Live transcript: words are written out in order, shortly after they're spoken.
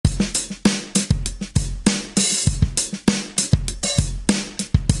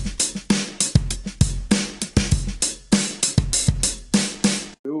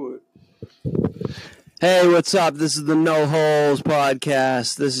Hey, what's up? This is the No Holes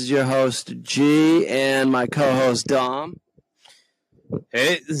podcast. This is your host, G, and my co-host, Dom.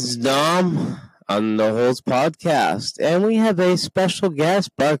 Hey, this is Dom on the Holes podcast, and we have a special guest,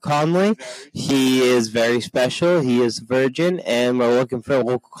 Bart Conley. He is very special. He is a virgin, and we're looking for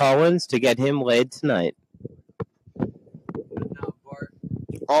local call-ins to get him laid tonight.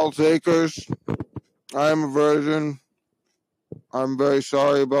 All takers. I am a virgin. I'm very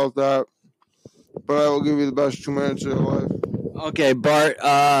sorry about that, but I will give you the best 2 minutes of your life. Okay, Bart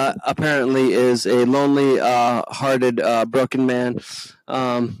apparently is a lonely, hearted, broken man,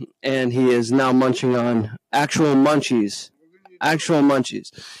 and he is now munching on actual munchies.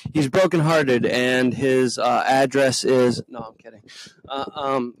 He's brokenhearted, and his address is... No, I'm kidding.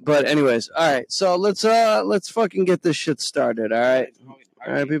 But anyways, all right. So let's fucking get this shit started. All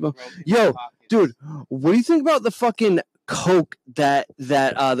right, people. Yo, dude, what do you think about the fucking coke that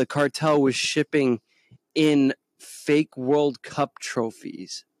the cartel was shipping in fake World Cup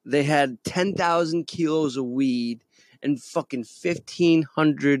trophies? They had 10,000 kilos of weed and fucking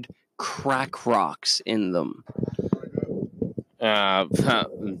 1,500 crack rocks in them.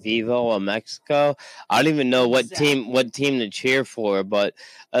 Viva Mexico. I don't even know what team to cheer for, but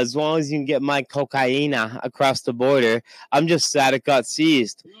as long as you can get my cocaina across the border, I'm just sad it got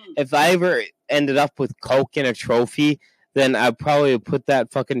seized. If I ever ended up with coke in a trophy, then I'd probably put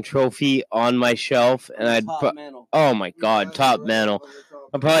that fucking trophy on my shelf, and oh my god, top mantle.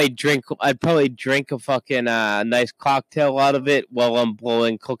 I'd probably drink a fucking nice cocktail out of it while I'm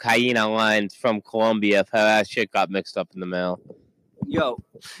blowing cocaina lines from Colombia if that shit got mixed up in the mail. Yo,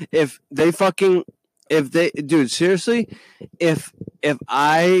 dude, seriously, if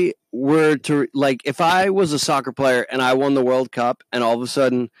I were to, like, if I was a soccer player and I won the World Cup and all of a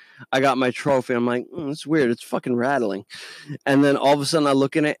sudden I got my trophy, I'm like, it's weird, it's fucking rattling. And then all of a sudden I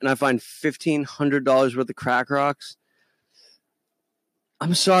look in it and I find $1,500 worth of crack rocks.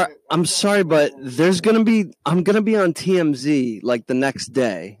 I'm sorry, but I'm gonna be on TMZ like the next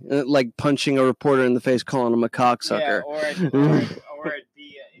day, like punching a reporter in the face, calling him a cocksucker.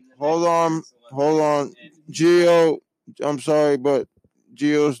 Hold on, Gio. I'm sorry, but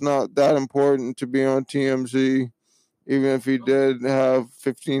Gio's not that important to be on TMZ. Even if he did have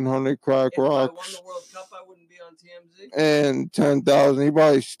 1,500 crack rocks. If I won the World Cup, I wouldn't be on TMZ. And 10,000. He'd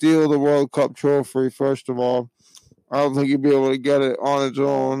probably steal the World Cup trophy. First of all. I don't think he'd be able to get it on its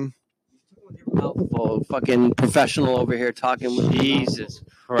own. Mouthful, fucking professional over here talking with Jesus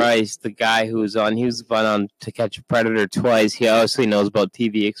Christ, the guy he was on To Catch a Predator twice. He obviously knows about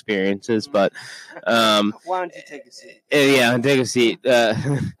TV experiences, but why don't you take a seat? Yeah, take a seat.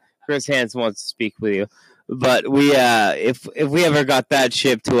 Chris Hansen wants to speak with you. But we if we ever got that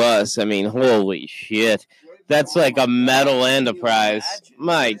shipped to us, I mean, holy shit. That's like a medal and a prize.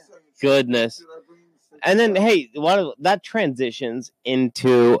 My goodness. And then, hey, that transitions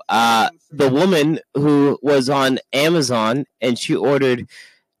into the woman who was on Amazon, and she ordered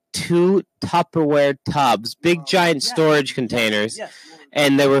 2 Tupperware tubs, big giant storage containers,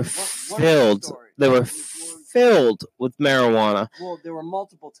 and they were filled. They were filled with marijuana. Well, there were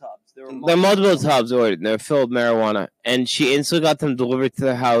multiple tubs. There were multiple tubs ordered, and they were filled with marijuana. And she instantly got them delivered to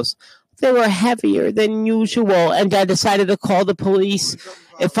their house. They were heavier than usual, and I decided to call the police.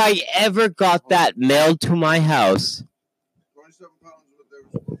 If I ever got that mailed to my house.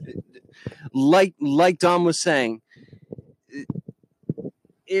 Like Dom was saying,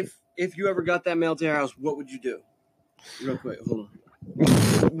 if you ever got that mailed to your house, what would you do? Real quick, hold on.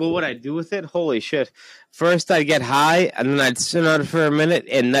 What would I do with it? Holy shit. First, I'd get high, and then I'd sit on it for a minute,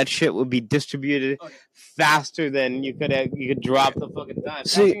 and that shit would be distributed faster than you could drop the fucking dime.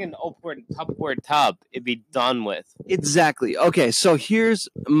 Catching an Tupperware tub, it'd be done with. Exactly. Okay, so here's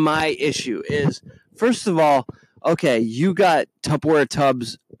my issue is, first of all, okay, you got Tupperware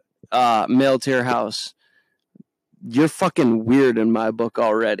tubs mailed to your house. You're fucking weird in my book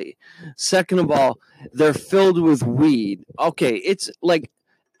already. Second of all, they're filled with weed. Okay, it's like,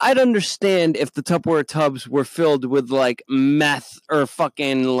 I'd understand if the Tupperware tubs were filled with like meth or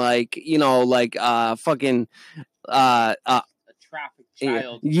fucking like, fucking a traffic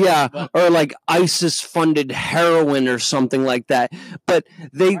child. Yeah, or like ISIS funded heroin or something like that. But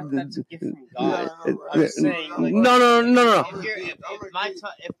they that's a gift from God. I'm saying, like, no.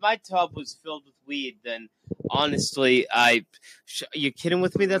 If my tub was filled with weed, then honestly, you kidding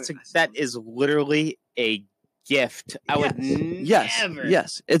with me? That is literally a gift. I would never.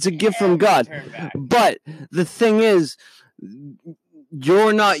 Yes, it's a gift from God. But the thing is,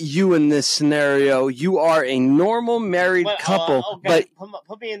 you're not you in this scenario. You are a normal married couple. Okay. But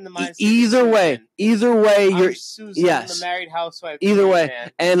put me in the mindset. Either way, you're Susan, yes. the married housewife. Either way,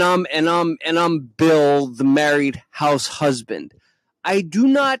 man. and I'm Bill, the married house husband. I do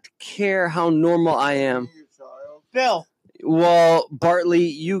not care how normal I am. Bill. Well, Bartley,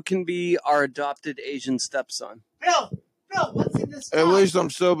 you can be our adopted Asian stepson. Bill, what's in this? At least I'm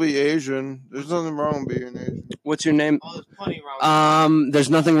still be Asian. There's nothing wrong with being Asian. What's your name? Oh, there's plenty wrong. There's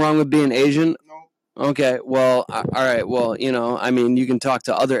nothing wrong with being Asian. No. Okay, well, all right. Well, I mean, you can talk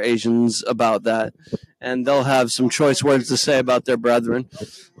to other Asians about that, and they'll have some choice words to say about their brethren.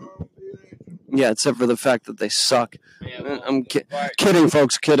 Yeah, except for the fact that they suck. Yeah, well, I'm kidding,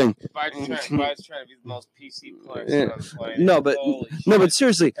 folks. Kidding. Bart's trying to be the most PC person on the planet. No, but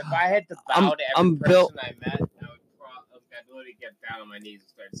seriously, if I had to bow to every person I met, I'd literally get down on my knees and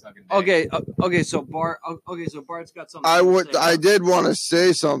start sucking dick. Okay. So Bart's got something. I did want to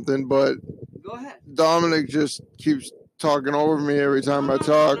say something, but go ahead. Dominic just keeps talking over me every time I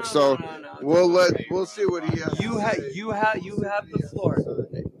talk. We'll see what he has. You have the floor.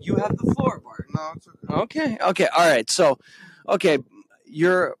 You have the floor, Bart. No, it's okay. Okay. All right. So,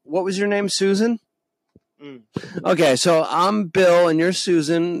 what was your name, Susan? Okay, so I'm Bill, and you're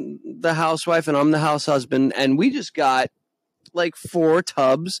Susan, the housewife, and I'm the house husband, and we just got like 4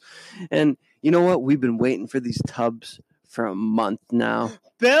 tubs, and you know what? We've been waiting for these tubs for a month now.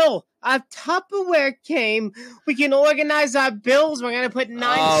 Bill, our Tupperware came. We can organize our bills. We're gonna put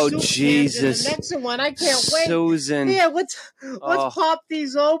 9 soup cans in the next one. I can't wait. Susan. Yeah, let's pop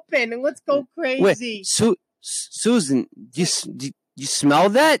these open and let's go crazy. Wait, Susan, you smell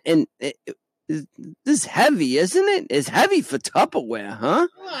that? And this is heavy, isn't it? It's heavy for Tupperware, huh?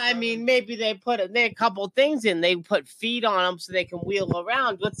 Well, I mean, maybe they put a couple things in. They put feet on them so they can wheel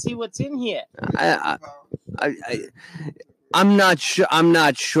around. Let's see what's in here. I'm not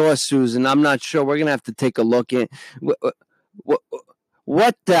sure, Susan. I'm not sure. We're gonna have to take a look at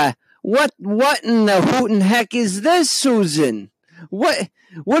what in the hootin' heck is this, Susan? What?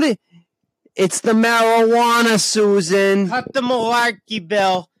 It's the marijuana, Susan. Cut the malarkey,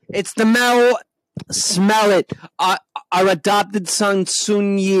 Bill. It's the marijuana. Smell it. Our adopted son,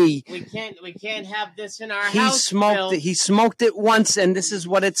 Sun Yi. We can't have this in our house. He smoked it once, and this is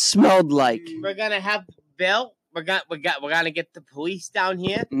what it smelled like. We're gonna have Bill. We're gonna get the police down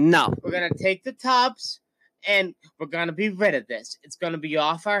here. No. We're gonna take the tubs, and we're gonna be rid of this. It's gonna be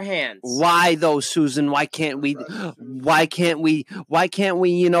off our hands. Why though, Susan? Why can't we? Go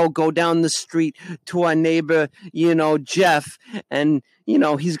down the street to our neighbor, Jeff, and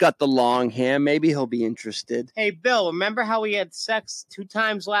he's got the long hair. Maybe he'll be interested. Hey, Bill, remember how we had sex 2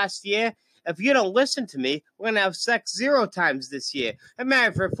 times last year? If you don't listen to me, we're going to have sex 0 times this year. I'm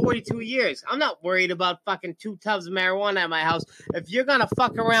married for 42 years. I'm not worried about fucking 2 tubs of marijuana at my house. If you're going to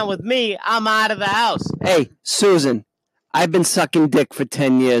fuck around with me, I'm out of the house. Hey, Susan, I've been sucking dick for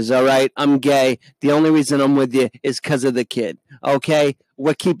 10 years, all right? I'm gay. The only reason I'm with you is because of the kid, okay?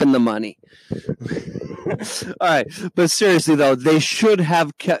 We're keeping the money. All right, but seriously though, they should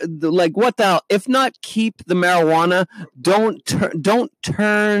have what the hell? If not keep the marijuana, don't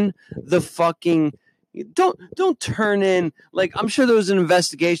turn the fucking don't turn in I'm sure there was an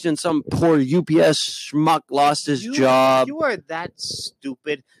investigation and some poor UPS schmuck lost his job. You are that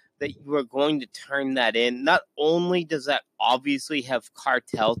stupid that you are going to turn that in. Not only does that obviously have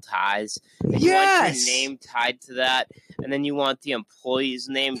cartel ties, and you want your name tied to that, and then you want the employee's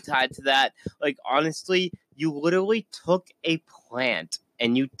name tied to that. Honestly, you literally took a plant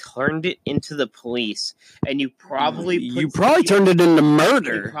and you turned it into the police, and you probably turned it into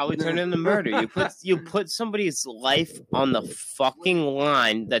murder. You probably turned it into murder. You put somebody's life on the fucking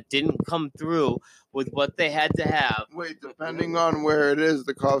line that didn't come through with what they had to have. Wait, depending on where it is,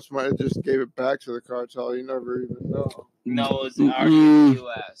 the cops might have just gave it back to the cartel. You never even know. No, it's already in the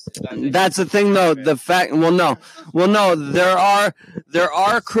U.S. That's the thing, though. The fact. Well, no. There are.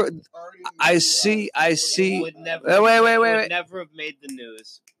 I see. Would never, wait. Would never have made the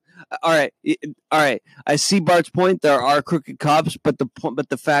news. All right. I see Bart's point. There are crooked cops, but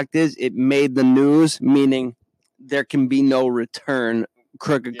the fact is, it made the news, meaning there can be no return.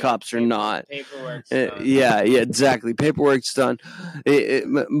 Crooked cops or not. Paperwork's done. Yeah, exactly. Paperwork's done.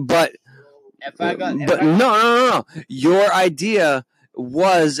 But no. Your idea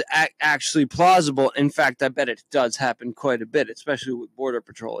was actually plausible. In fact, I bet it does happen quite a bit, especially with Border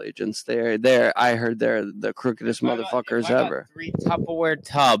Patrol agents. I heard they're the crookedest motherfuckers ever. 3 Tupperware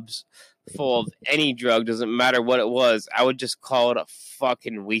tubs full of any drug, doesn't matter what it was, I would just call it a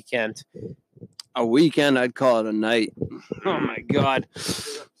fucking weekend. A weekend, I'd call it a night. Oh my God.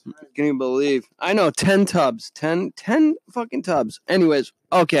 Can you believe? I know, 10 tubs. 10 fucking tubs. Anyways,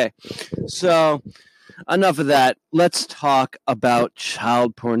 okay. So, enough of that. Let's talk about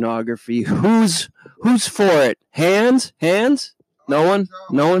child pornography. Who's for it? Hands? No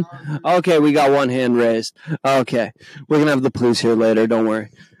one? Okay, we got one hand raised. Okay. We're going to have the police here later. Don't worry.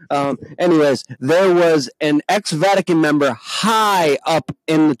 Anyways, there was an ex-Vatican member high up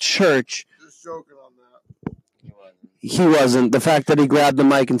in the church. Just joking on that. He wasn't. The fact that he grabbed the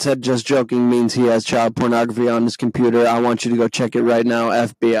mic and said just joking means he has child pornography on his computer. I want you to go check it right now,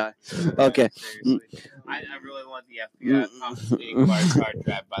 FBI. Okay. I really want the FBI confiscating my hard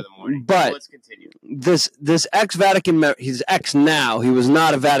drive by the morning. But let's continue. This ex-Vatican member, he's ex now. He was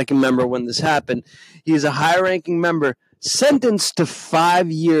not a Vatican member when this happened. He's a high-ranking member sentenced to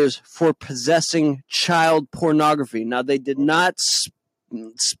 5 years for possessing child pornography. Now, they did not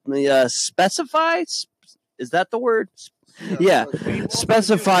specify. Is that the word? Yeah,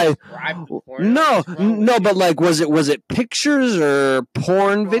 specify. No, but like, was it pictures or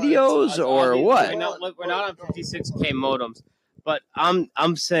porn videos or what? We're not on 56K modems, but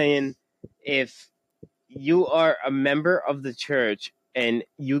I'm saying if you are a member of the church and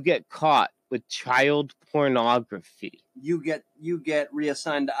you get caught with child pornography, you get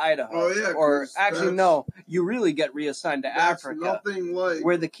reassigned to Idaho. Oh, yeah, or actually no, you really get reassigned to Africa, nothing like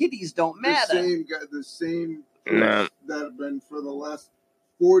where the kiddies don't matter. The same that have been for the last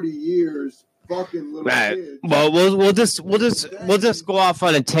 40 years. Fucking little kids. Well, we'll just go off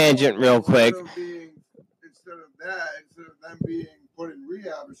on a tangent real quick. Instead of them being put in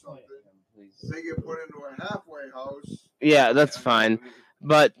rehab or something, they get put into a halfway house. Yeah, that's fine.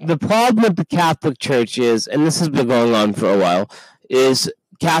 But the problem with the Catholic Church is, and this has been going on for a while, is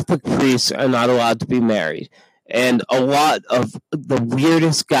Catholic priests are not allowed to be married. And a lot of the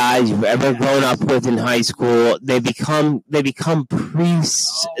weirdest guys you've ever grown up with in high school, they become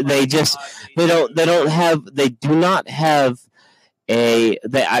priests. They do not have they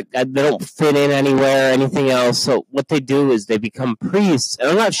don't fit in anywhere or anything else. So what they do is they become priests. And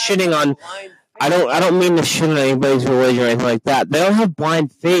I'm not shitting on. I don't mean to shit on anybody's religion or anything like that. They don't have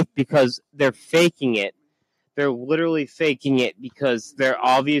blind faith because they're faking it. They're literally faking it because they're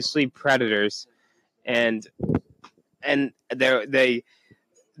obviously predators, and they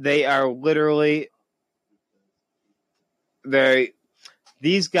are literally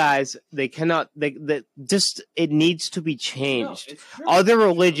these guys. They cannot. They just it needs to be changed. Other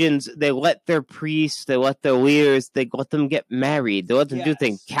religions, they let their priests, they let their leaders, they let them get married. They let them do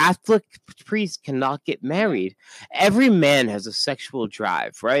things. Catholic priests cannot get married. Every man has a sexual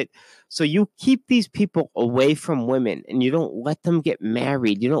drive, right? So you keep these people away from women, and you don't let them get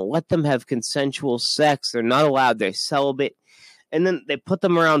married. You don't let them have consensual sex. They're not allowed. They're celibate. And then they put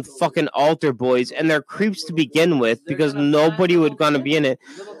them around fucking altar boys, and they're creeps to begin with because nobody would gonna be in it.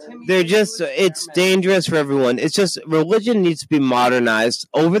 They're just, it's dangerous for everyone. It's just, religion needs to be modernized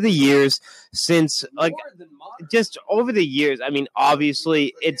over the years since, like, just over the years. I mean,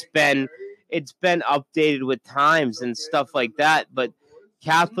 obviously it's been updated with times and stuff like that, but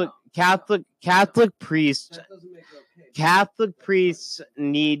Catholic priests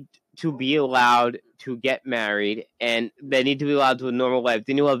need to be allowed to get married, and they need to be allowed to a normal life.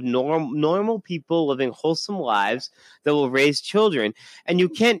 They need to have normal people living wholesome lives that will raise children. And you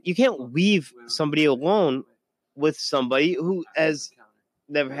can't leave somebody alone with somebody who has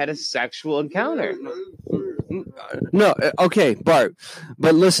never had a sexual encounter. No, okay, Bart.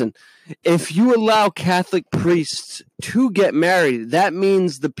 But listen, if you allow Catholic priests to get married, that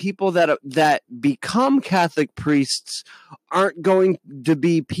means the people that become Catholic priests aren't going to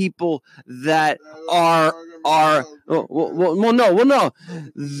be people that are no.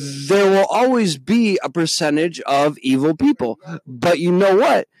 There will always be a percentage of evil people. But you know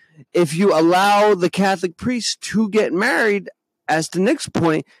what? If you allow the Catholic priests to get married, as to Nick's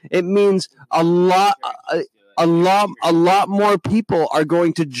point, it means a lot more people are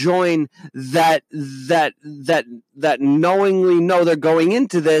going to join that knowingly know they're going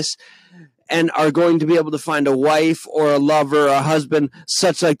into this and are going to be able to find a wife or a lover or a husband,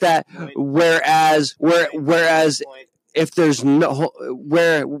 such like that. Whereas if there's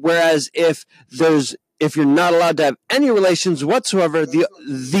if you're not allowed to have any relations whatsoever,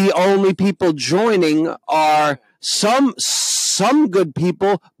 the only people joining are some good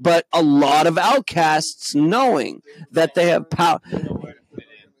people, but a lot of outcasts knowing that they have power.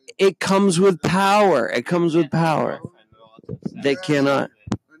 It comes with power. They cannot. I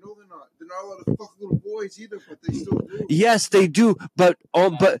know they're not. They're not allowed to fuck little boys either, but they still do. Yes, they do, but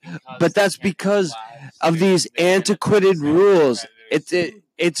that's because of these antiquated rules.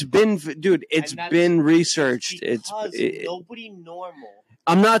 It's been researched. Nobody normal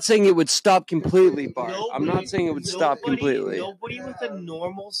I'm not saying it would stop completely, Bart. I'm not saying it would stop completely. Nobody with a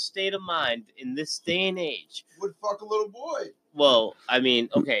normal state of mind in this day and age would fuck a little boy. Well, I mean,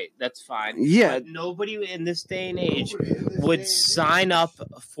 okay, that's fine. Yeah. But nobody in this day and age would sign up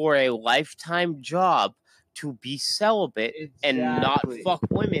for a lifetime job to be celibate and not fuck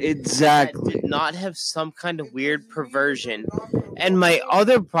women Exactly. that did not have some kind of weird perversion. And my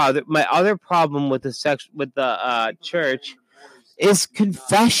other problem with the church is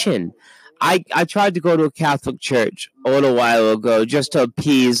confession. I tried to go to a Catholic church a little while ago just to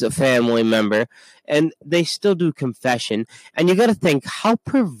appease a family member, and they still do confession. And you got to think, how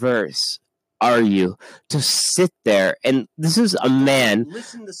perverse are you to sit there? And this is a man.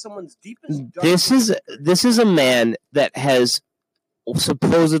 Listen to someone's deepest. This is a man that has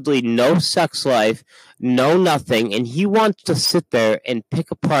supposedly no sex life, no nothing, and he wants to sit there and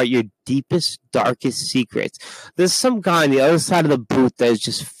pick apart your deepest, darkest secrets. There's some guy on the other side of the booth that is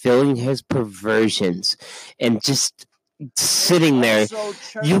just filling his perversions and just sitting there.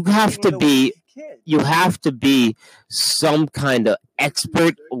 You have to be some kind of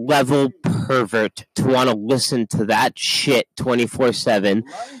expert level pervert to want to listen to that shit 24/7.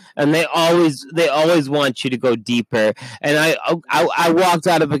 And they always want you to go deeper. And I walked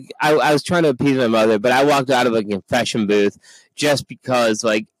out of I was trying to appease my mother, but I walked out of a confession booth just because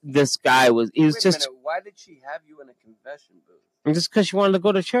like this guy was just. Why did she have you in a confession booth? Just because she wanted to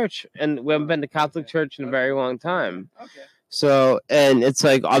go to church, and we haven't been to Catholic church in a very long time. Okay. So, and it's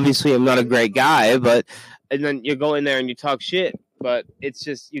like obviously I'm not a great guy, but and then you go in there and you talk shit, but it's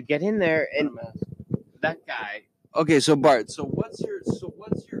just you get in there and that guy. Okay, so Bart, what's your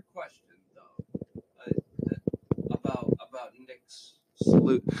question though about Nick's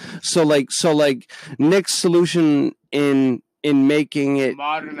solution? So like Nick's solution in making it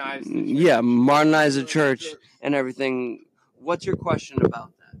Modernize the church. Yeah, modernize the church and everything. What's your question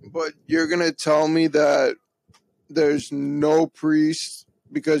about that? But you're gonna tell me that there's no priest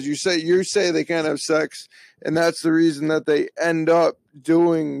because you say they can't have sex, and that's the reason that they end up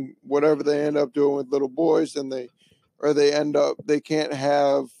doing whatever they end up doing with little boys, and they can't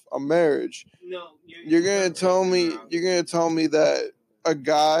have a marriage. No, you're gonna tell me that a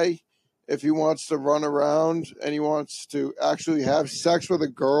guy, if he wants to run around and he wants to actually have sex with a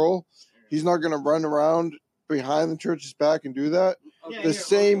girl, he's not gonna run around behind the church's back and do that. The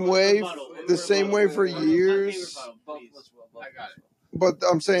same way for years. But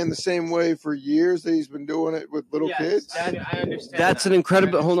I'm saying the same way for years that he's been doing it with little kids. I understand. That's an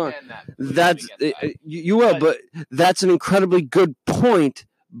incredible. Hold on. That's you will, but that's an incredibly good point.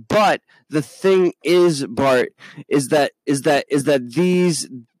 But the thing is, Bart, is that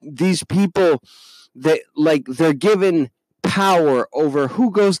these people, they're given power over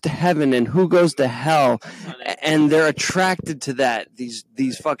who goes to heaven and who goes to hell, and they're attracted to that.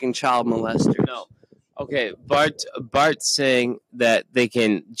 These fucking child molesters. No. Okay, Bart's saying that they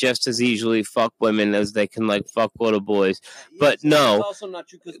can just as easily fuck women as they can like fuck little boys, but no, that's also not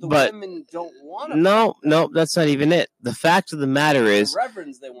true because the women don't want to. No, that's not even it. The fact of the matter is,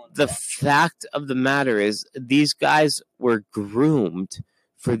 the fact of the matter is, these guys were groomed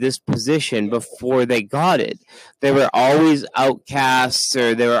for this position before they got it. They were always outcasts,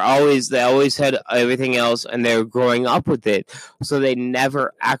 or they always had everything else, and they were growing up with it. So they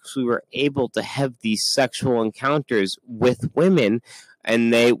never actually were able to have these sexual encounters with women,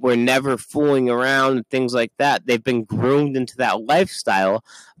 and they were never fooling around and things like that. They've been groomed into that lifestyle,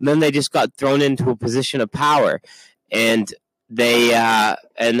 and then they just got thrown into a position of power, and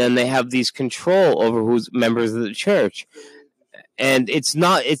then they have these control over who's members of the church. And it's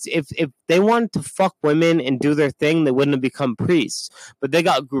not. It's if they wanted to fuck women and do their thing, they wouldn't have become priests. But they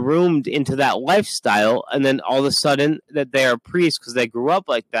got groomed into that lifestyle, and then all of a sudden that they are priests because they grew up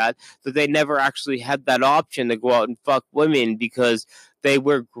like that. That they never actually had that option to go out and fuck women because they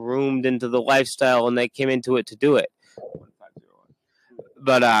were groomed into the lifestyle and they came into it to do it.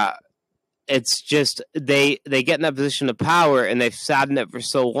 But it's just they get in that position of power and they've sat in it for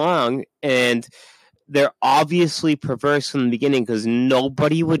so long, and they're obviously perverse from the beginning because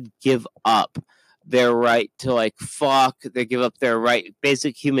nobody would give up their right to like fuck. They give up their right,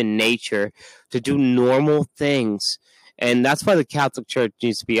 basic human nature to do normal things. And that's why the Catholic Church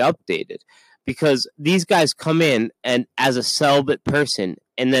needs to be updated, because these guys come in and as a celibate person,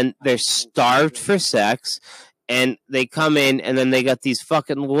 and then they're starved for sex, and they come in and then they got these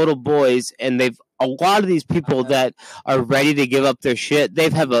fucking little boys, and a lot of these people that are ready to give up their shit, they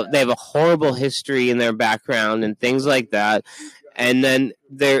have a horrible history in their background and things like that, and then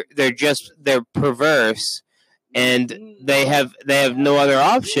they're perverse, and they have no other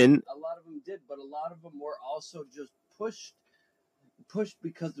option. A lot of them did, but a lot of them were also just pushed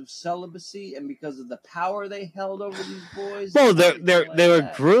because of celibacy and because of the power they held over these boys. Well, they were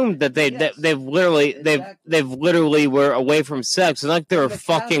groomed that they've literally were away from sex. It's like they were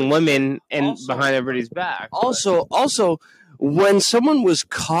fucking women and behind everybody's back. Also, when someone was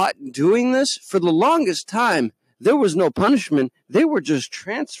caught doing this, for the longest time, there was no punishment. They were just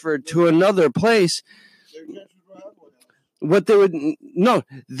transferred to another place. What they would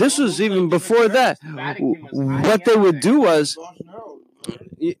this was even before that. What they would do was,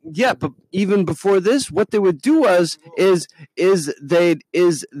 but even before this, what they would do was they'd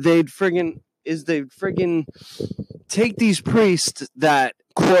friggin' take these priests that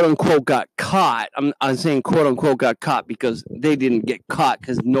quote unquote got caught. I'm saying quote unquote got caught because they didn't get caught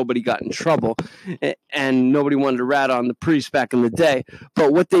because nobody got in trouble and nobody wanted to rat on the priests back in the day.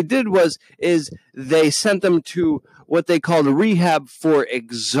 But what they did is they sent them to what they called a rehab for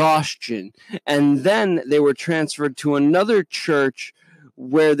exhaustion, and then they were transferred to another church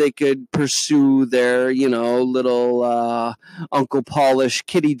where they could pursue their, little Uncle Polish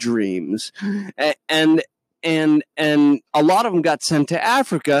kitty dreams, and a lot of them got sent to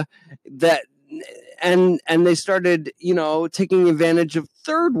Africa. And they started, taking advantage of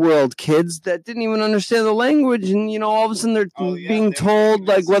third world kids that didn't even understand the language, and all of a sudden they're being told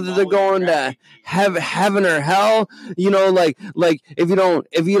like whether they're going to heaven or hell. Like if you don't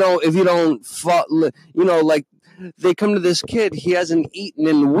like they come to this kid, he hasn't eaten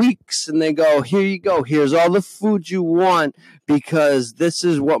in weeks, and they go, here you go, here's all the food you want because this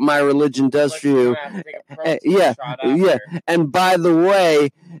is what my religion does for you. Yeah. And by the way,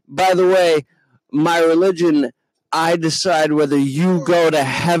 my religion, I decide whether you go to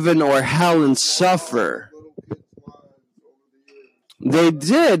heaven or hell and suffer. They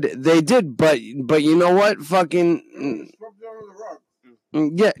did, but you know what? Fucking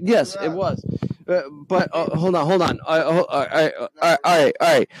yes, it was. But hold on. All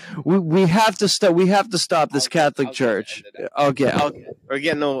right. We have to stop. We have to stop this Catholic Church. Okay. We're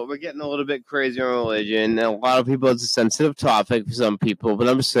getting a little bit crazy on religion. And a lot of people, it's a sensitive topic for some people. But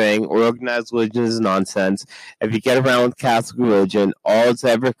I'm saying organized religion is nonsense. If you get around with Catholic religion, all it's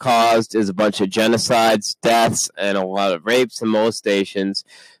ever caused is a bunch of genocides, deaths, and a lot of rapes and molestations.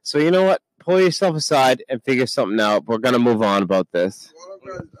 So you know what? Pull yourself aside and figure something out. We're gonna move on about this.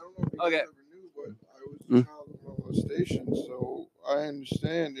 Okay. Molestation, so I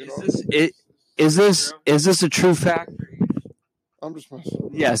understand. Is this a true fact? I'm just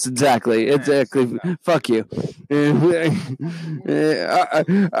messing. Yes, exactly. Fuck you. All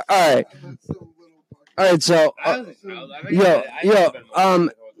right. So, all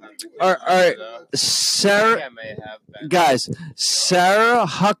right. Sarah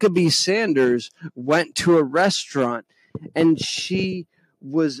Huckabee Sanders went to a restaurant, and she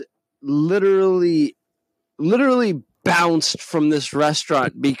was literally bounced from this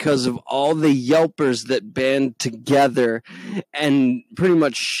restaurant because of all the Yelpers that band together and pretty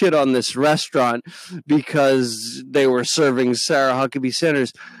much shit on this restaurant because they were serving Sarah Huckabee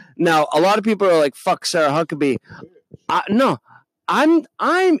Sanders. Now, a lot of people are like, "Fuck Sarah Huckabee." No, I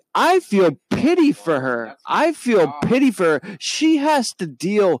feel pity for her. She has to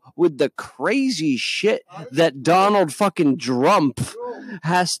deal with the crazy shit that Donald fucking Trump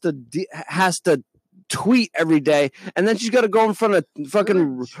has to tweet every day, and then she's got to go in front of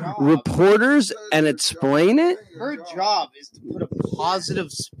fucking reporters and explain it. Her job is to put a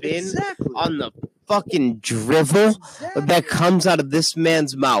positive spin on the fucking drivel that comes out of this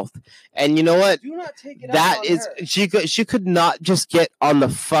man's mouth. And you know what? Do not take it that is her. She could not just get on the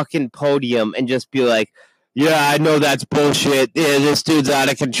fucking podium and just be like, "Yeah, I know that's bullshit. Yeah, this dude's out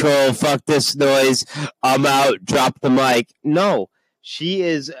of control. Fuck this noise. I'm out. Drop the mic." No. She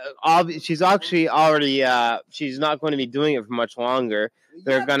is she's actually already she's not going to be doing it for much longer.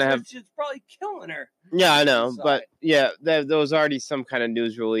 They're going to have it's probably killing her. Yeah, I know, but yeah, there was already some kind of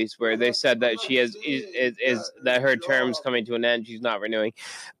news release where they said that she is that her term's coming to an end. She's not renewing,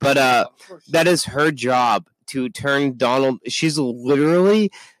 but that is her job to turn Donald. She's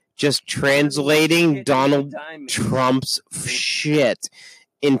literally just translating Donald Trump's shit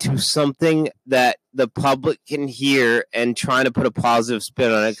into something that the public can hear and trying to put a positive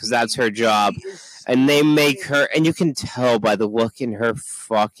spin on it because that's her job. And they make her, and you can tell by the look in her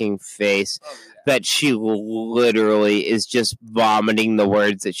fucking face that she literally is just vomiting the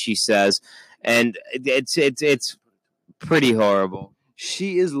words that she says. And it's pretty horrible.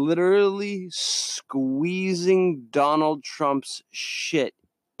 She is literally squeezing Donald Trump's shit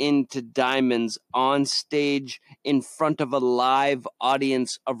into diamonds on stage in front of a live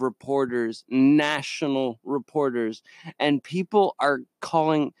audience of reporters, national reporters, and people are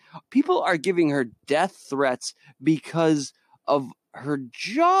giving her death threats because of her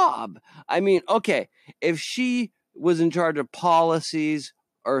job. I mean, okay, if she was in charge of policies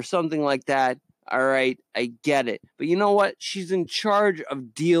or something like that, all right, I get it. But you know what? She's in charge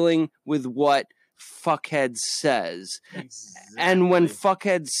of dealing with what fuckhead says. Exactly. And when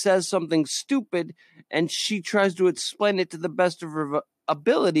fuckhead says something stupid and she tries to explain it to the best of her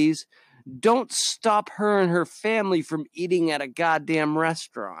abilities, don't stop her and her family from eating at a goddamn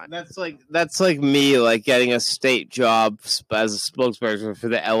restaurant. That's like me like getting a state job as a spokesperson for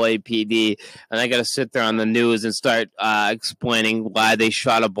the LAPD, and I got to sit there on the news and start explaining why they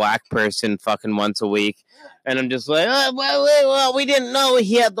shot a black person fucking once a week. And I'm just like, oh, well, we didn't know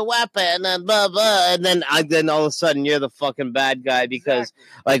he had the weapon, and blah blah. And then all of a sudden you're the fucking bad guy because,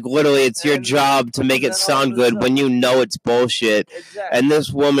 like, literally, it's your job to make it sound good when you know it's bullshit. Exactly. And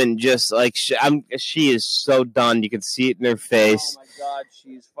this woman just like she is so done. You can see it in her face. Oh my god,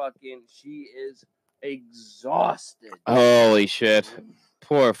 she is exhausted. Holy shit,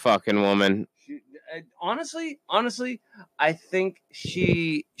 poor fucking woman. Honestly, I think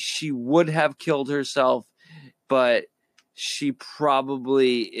she would have killed herself, but she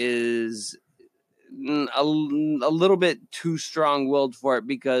probably is a little bit too strong-willed for it,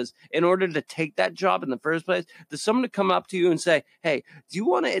 because in order to take that job in the first place, there's someone to come up to you and say, hey, do you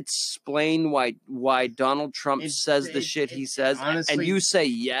want to explain why Donald Trump says the shit he says? Honestly, and you say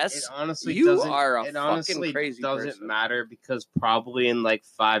yes. It honestly you doesn't, are a it fucking honestly crazy doesn't person. matter, because probably in like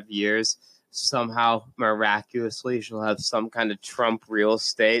 5 years, somehow miraculously she'll have some kind of Trump real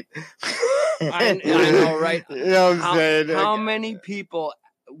estate. I know, right? You know what I'm saying? How many people,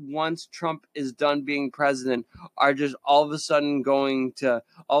 once Trump is done being president, are just all of a sudden going to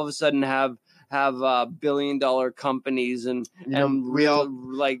have billion-dollar companies and we all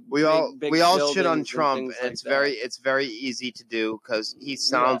shit on Trump, and it's very easy to do because he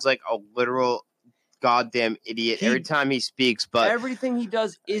sounds like a literal goddamn idiot every time he speaks. But everything he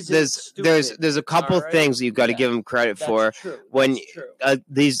does is there's a couple things that you've got to give him credit for. When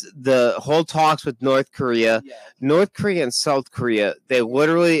the whole talks with North Korea and South Korea, they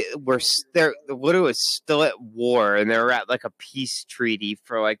literally were still at war, and they were at like a peace treaty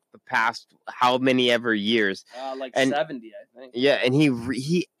for like the past how many ever years, 70, I think. Yeah, and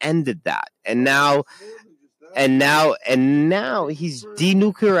he ended that, and now he's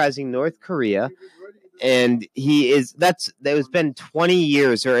denuclearizing North Korea. And it's been 20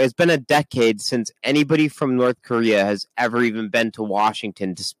 years, or it's been a decade since anybody from North Korea has ever even been to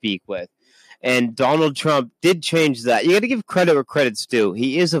Washington to speak with. And Donald Trump did change that. You got to give credit where credit's due.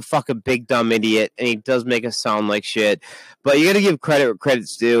 He is a fucking big dumb idiot, and he does make us sound like shit. But you got to give credit where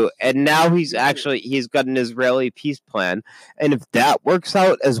credit's due. And now he's got an Israeli peace plan. And if that works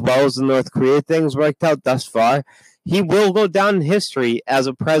out as well as the North Korea thing's worked out thus far, he will go down in history as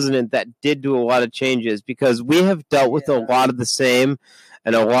a president that did do a lot of changes, because we have dealt with a lot of the same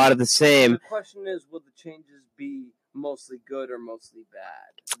and a lot of the same. The question is, will the changes be mostly good or mostly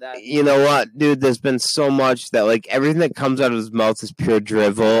bad? You know what, dude? There's been so much that like everything that comes out of his mouth is pure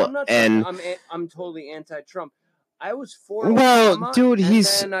drivel. I'm totally anti-Trump. I was for Obama, dude.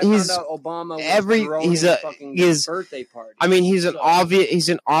 He's found out Obama was his birthday party. I mean, he's an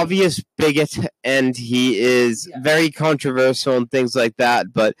obvious bigot, and he is very controversial and things like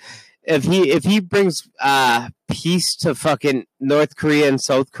that. But if he brings peace to fucking North Korea and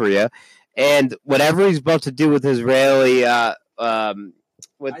South Korea, and whatever he's about to do with Israeli, I think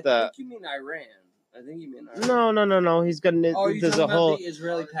you mean Iran. I think you mean Iran. No. He's gonna. There's a whole the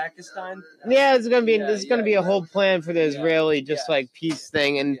Israeli-Pakistan. Yeah, it's gonna be a whole plan for the Israeli peace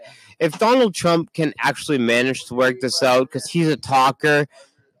thing. And if Donald Trump can actually manage to work this out, because he's a talker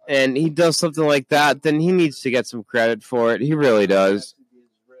and he does something like that, then he needs to get some credit for it. He really does.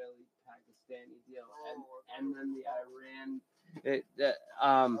 The Israeli-Pakistani deal, and then the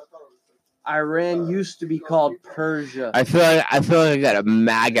Iran. Iran used to be called Persia. I feel like I got a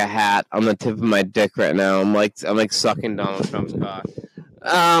MAGA hat on the tip of my dick right now. I'm like sucking Donald Trump's cock.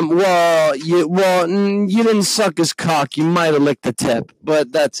 Well, you didn't suck his cock. You might have licked the tip,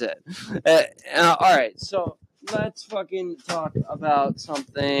 but that's it. All right, so let's fucking talk about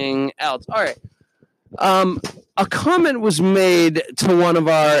something else. All right. A comment was made to one of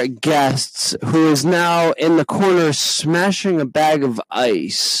our guests, who is now in the corner smashing a bag of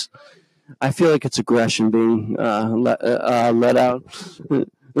ice. I feel like it's aggression being let out.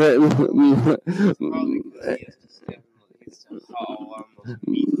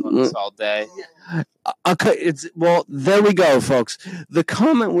 All day. There we go, folks. The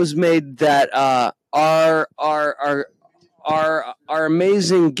comment was made that our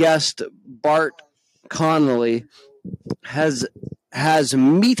amazing guest Bart Connolly has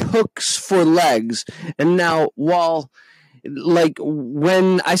meat hooks for legs, and now while like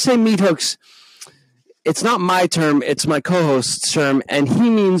when I say meat hooks, it's not my term, it's my co-host's term, and he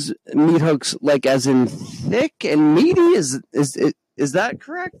means meat hooks like as in thick and meaty. Is that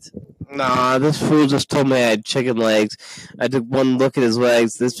correct? Nah, this fool just told me I had chicken legs. I took one look at his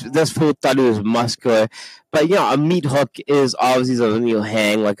legs. This fool thought he was muscular. But, a meat hook is obviously something you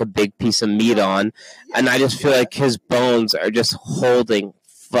hang like a big piece of meat on. And I just feel like his bones are just holding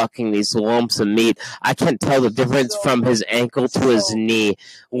fucking these lumps of meat. I can't tell the difference from his ankle to his knee.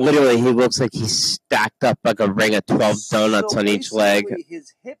 Literally, he looks like he's stacked up like a ring of 12 donuts on each leg.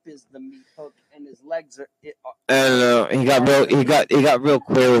 His hip is the meat hook, and his legs are. I don't know. He got real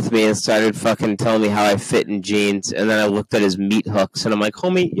queer with me and started fucking telling me how I fit in jeans. And then I looked at his meat hooks, and I'm like,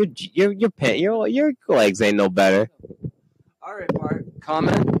 homie, your legs ain't no better. All right, Bart.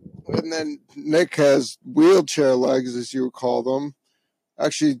 Comment. And then Nick has wheelchair legs, as you would call them.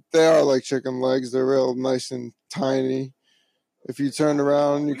 Actually, they are like chicken legs. They're real nice and tiny. If you turn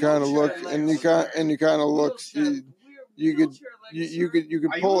around, you kind of look, and you kind of look. You could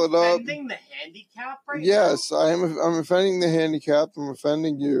pull it up. Are you offending the handicap right now? Yes, I'm offending the handicapped. I'm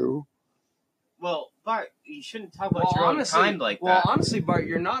offending you. Well, Bart, you shouldn't talk about your own kind like that. Well, honestly, Bart,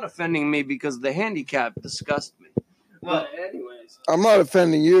 you're not offending me because the handicap disgusts me. Well, anyways. I'm not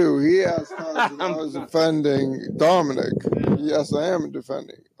offending you. He asked us if I was offending Dominic. Yes, I am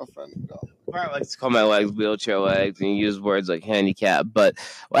offending Dominic. Bart likes to call my legs wheelchair legs and use words like handicap. But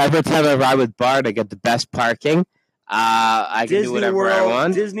every time I ride with Bart, I get the best parking. I can do whatever I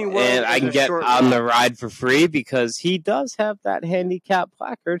want. Disney World, and I can get on the ride for free because he does have that handicap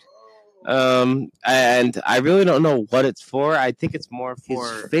placard. And I really don't know what it's for. I think it's more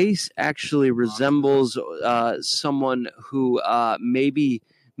for his face actually resembles someone who maybe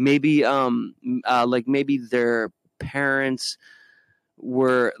their parents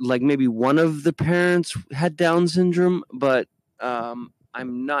were like maybe one of the parents had Down syndrome, but I'm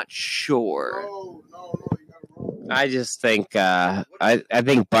not sure. No, I just think I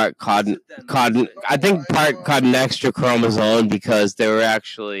think Bart caught an extra chromosome because they were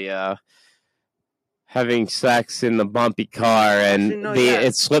actually having sex in the bumpy car, and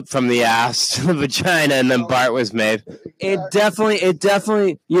it slipped from the ass to the vagina, and then Bart was made. It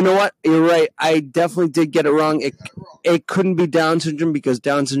definitely. You know what? You're right. I definitely did get it wrong. It couldn't be Down syndrome because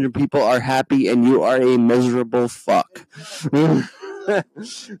Down syndrome people are happy, and you are a miserable fuck.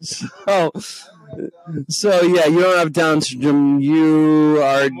 So yeah, you don't have Down syndrome. You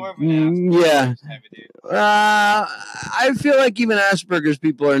are yeah. I feel like even Asperger's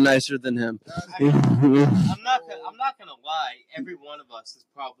people are nicer than him. I'm not gonna lie. Every one of us is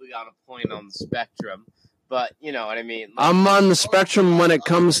probably on a point on the spectrum, but you know what I mean. Like, I'm on the spectrum when it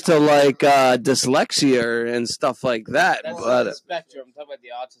comes to like dyslexia and stuff like that. That's not the spectrum. I'm talking about the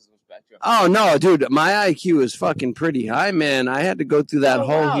autism spectrum. Oh no, dude, my IQ is fucking pretty high, man. I had to go through that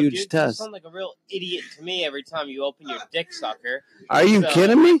huge test. You sound like a real idiot to me every time you open your dick sucker. Are you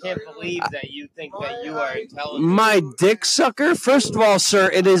kidding me? I can't believe that you think that you are intelligent. My dick sucker? First of all,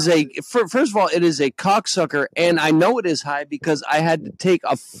 sir, it is a cocksucker, and I know it is high because I had to take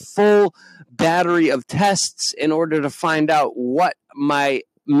a full battery of tests in order to find out what my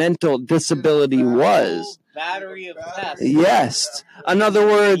mental disability was. Battery of tests. Yes. In other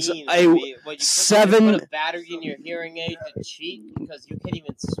words, you put a battery in your hearing aid to cheat because you can't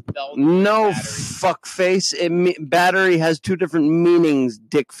even spell. No, fuckface. Battery has two different meanings.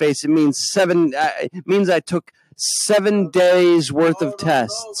 Dickface. It means seven. It means I took 7 days worth of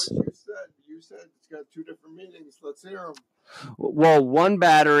tests. You said it's got two different meanings. Let's hear them. Well, one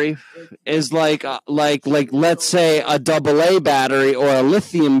battery is like let's say a AA battery or a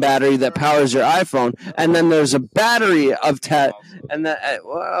lithium battery that powers your iPhone, and then there's a battery of and that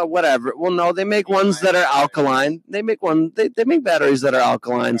whatever. Well, no, they make ones that are alkaline. They make batteries that are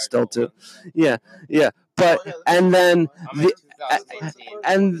alkaline still too. Yeah. But and then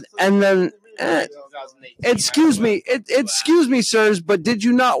excuse me, sirs, but did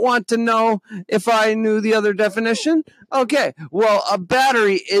you not want to know if I knew the other definition? Okay, well, a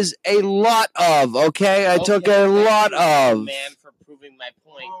battery is a lot of, okay? I took a lot of. Man, for proving my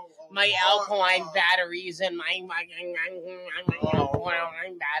point. My alkaline batteries and my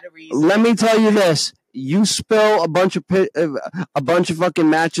batteries. Let me tell you this. You spill a bunch of fucking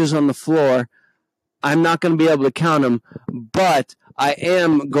matches on the floor, I'm not going to be able to count them, but I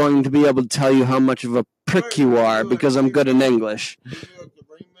am going to be able to tell you how much of a prick you are because I'm good in English.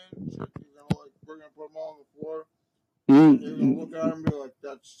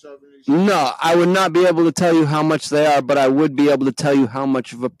 No, I would not be able to tell you how much they are, but I would be able to tell you how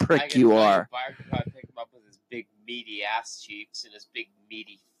much of a prick you are. Bart could probably pick him up with his big meaty ass cheeks and his big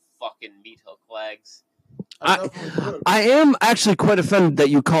meaty fucking meat hook legs. I am actually quite offended that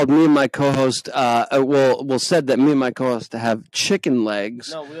you called me and my co-host. Said that me and my co-host have chicken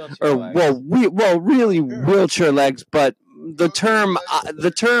legs, No, wheelchair or legs. really wheelchair legs. But the term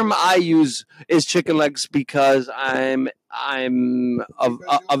I use is chicken legs because I'm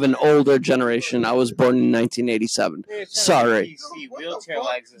of an older generation. I was born in 1987. Sorry. Wheelchair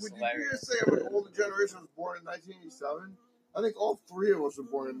legs is Would you hilarious. say an older generation was born in 1987? I think all three of us were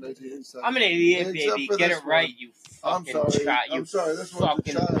born in 1987. I'm an idiot, Except baby. for Get this it right, one. you I'm fucking sorry. child. I'm sorry. This one's a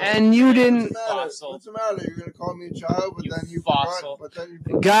fucking child. And you didn't. What's the matter? You're gonna call me a child, but You then you fossil. But then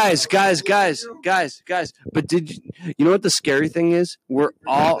you Guys. But you know what the scary thing is? We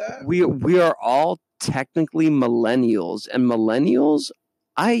are all technically millennials, and millennials,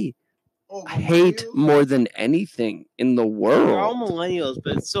 I hate more than anything in the We're all world. millennials,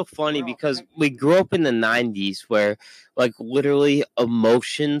 but it's so funny because we grew up in the 90s where, like, literally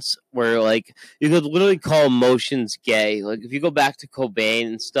emotions were, like, you could literally call emotions gay. Like, if you go back to Cobain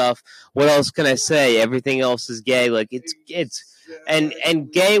and stuff, what else can I say? Everything else is gay. Like, and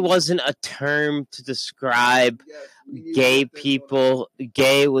gay wasn't a term to describe gay people.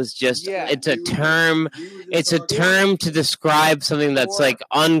 Gay was just, it's a term to describe something that's like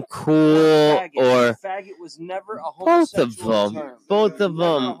uncool or faggot was never a both of them.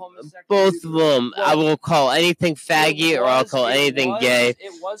 I will call anything faggot or I'll call anything gay.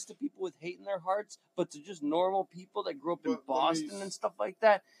 It was to people with hate in their hearts, but to just normal people that grew up in Boston and stuff like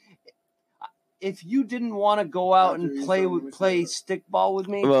that. If you didn't want to go out and play stickball with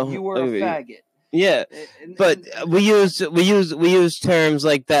me, you were a faggot. Yeah, but we use terms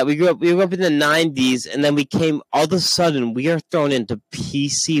like that. We grew up in the 90s, and then all of a sudden we are thrown into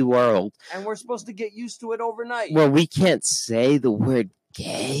PC world, and we're supposed to get used to it overnight. Where we can't say the word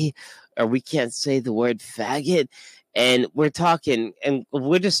gay, or we can't say the word faggot, and we're talking, and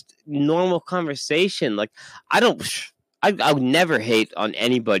we're just normal conversation. Like I would never hate on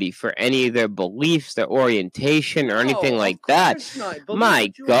anybody for any of their beliefs, their orientation, or anything like that.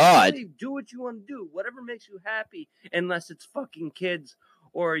 My God. Do what you want to do. Whatever makes you happy, unless it's fucking kids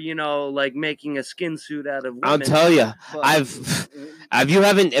or, like making a skin suit out of women. I'll tell you, if you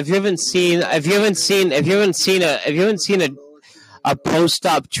haven't seen a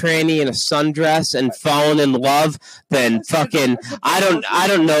post-op tranny in a sundress and fallen in love, then fucking I don't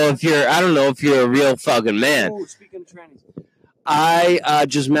know if you're a real fucking man. Ooh, speaking of trannies, I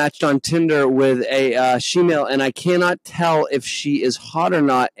just matched on Tinder with a female, and I cannot tell if she is hot or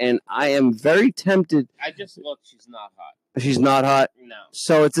not, and I am very tempted. I just looked. She's not hot. She's not hot? No.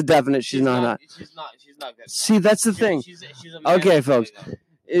 So it's a definite she's not hot. She's not good. See, that's the thing. She's a okay, folks.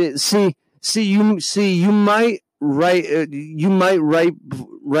 You might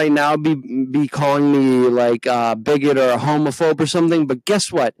right now be calling me like a bigot or a homophobe or something, but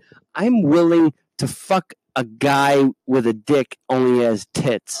guess what? I'm willing to fuck a guy with a dick only has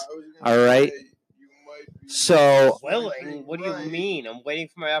tits. All right? So willing? What do you mean? I'm waiting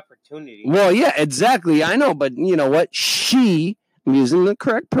for my opportunity. Well, yeah, exactly. I know, but you know what? I'm using the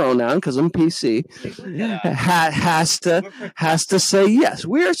correct pronoun because I'm PC. Has to say yes.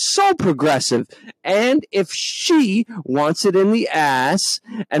 We are so progressive, and if she wants it in the ass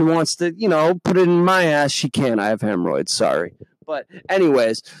and wants to, put it in my ass, she can. I have hemorrhoids. Sorry, but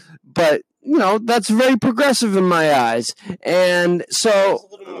anyways, that's very progressive in my eyes, and so it's a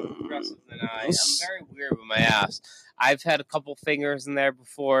little more progressive than I. I'm very weird with my ass. I've had a couple fingers in there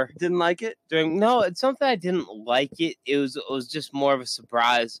before. Didn't like it? No, it's something I didn't like it. It was just more of a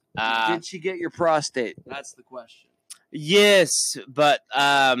surprise. Did she get your prostate? That's the question. Yes, but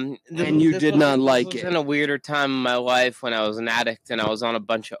and you did not like it. In a weirder time in my life when I was an addict and I was on a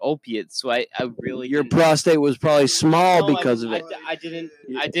bunch of opiates, so I really your prostate was probably small because of it. I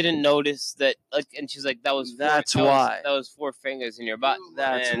didn't notice that. Like, and she's like, that was that was 4 fingers in your butt.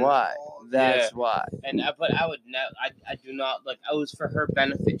 That's why. That's why. And but I do not like. I was for her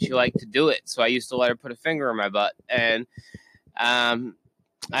benefit. She liked to do it, so I used to let her put a finger in my butt, and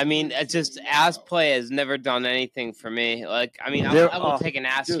I mean, it's just ass play has never done anything for me. Like, I mean, I will take an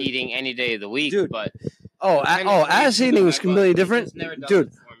ass eating any day of the week, but ass eating is completely different,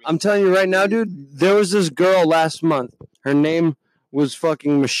 dude. I'm telling you right now, dude. There was this girl last month. Her name was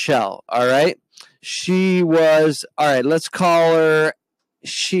fucking Michelle. All right, she was all right. Let's call her.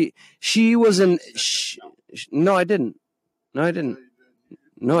 She was an. No, I didn't. No, I didn't.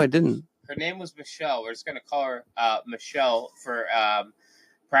 Her name was Michelle. We're just gonna call her Michelle for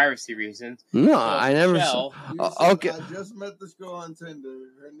privacy reasons. No, I never. Okay. I just met this girl on Tinder.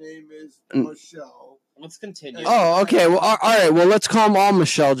 Her name is Michelle. Let's continue. Oh, okay. Well, all right. Well, let's call them all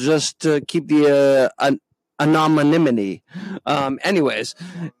Michelle just to keep the anonymity. Anyways,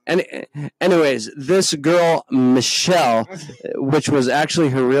 this girl Michelle, which was actually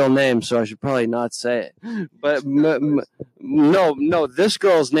her real name, so I should probably not say it. But no, this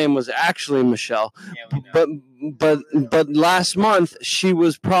girl's name was actually Michelle. But last month she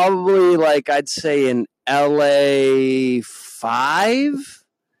was probably like I'd say in LA 5.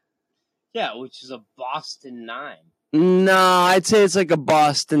 Yeah, which is a Boston 9. No, I'd say it's like a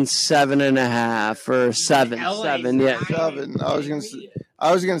Boston 7.5 or 7. LA 7, yeah. 7. I was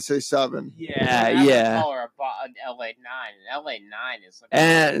gonna say 7. Yeah. Or an LA 9. An LA 9 is like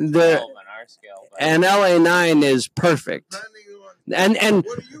And 12 on our scale. But and LA 9 is perfect. And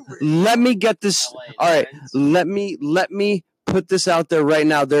let me get this. LA All right, 9s. let me put this out there right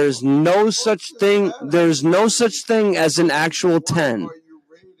now. There's no such thing. There's no such thing as an actual 10. What are you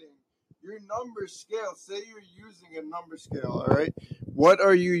rating? Your number scale. Say you're using a number scale. All right. What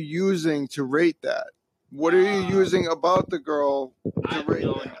are you using to rate that? What are you using about the girl to rate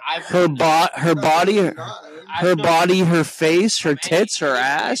that? Her body, her face, her tits, her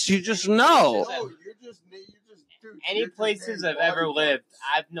ass. You just know. No, you're just dude, Any you're just places naming I've ever body lived,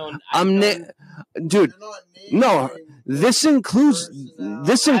 parts. Dude. You're not No, naming this includes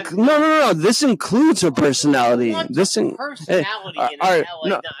no. This includes her personality. What's a personality in all right,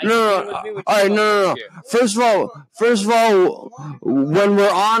 LA? no. All right, no. First of all, when we're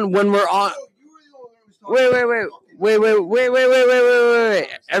on. Wait.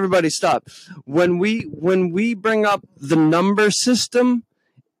 Everybody stop. When we bring up the number system,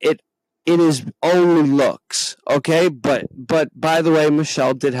 it is only looks, okay? But by the way,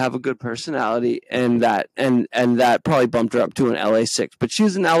 Michelle did have a good personality, and that probably bumped her up to an LA 6. But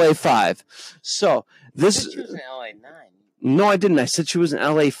she's an LA 5. So this. She was an LA 9. No, I didn't. I said she was an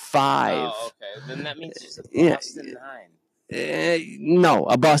LA 5. Oh, okay. Then that means she's a Boston 9. No,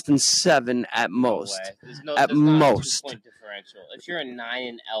 a Boston 7 at most. No at most. 2-point differential. If you're a 9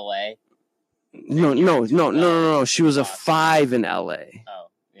 in LA. No. She was a 5 in LA. Oh,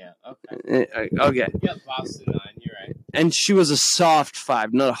 yeah. Okay. Okay. Yeah, Boston 9. You're right. And she was a soft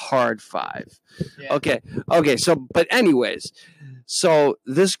 5, not a hard 5. Yeah. Okay. So, but anyways, so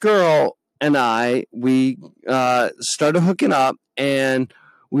this girl and we started hooking up, and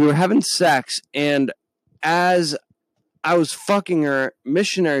we were having sex, and as I was fucking her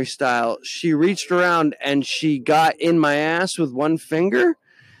missionary style, she reached around and she got in my ass with one finger,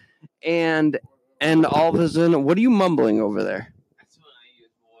 and all of a sudden, what are you mumbling over there? That's what I use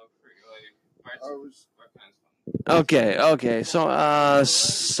more for Okay. So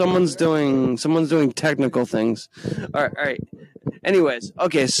someone's doing technical things. All right. Anyways,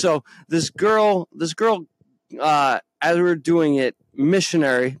 okay. So this girl, as we were doing it,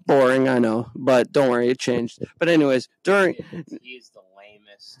 missionary, boring, I know, but don't worry, it changed. But anyways, he's the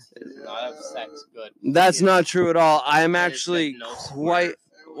lamest. He does not have sex good. That's not true at all. I am actually quite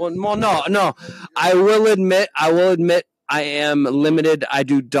well. No. I will admit, I am limited. I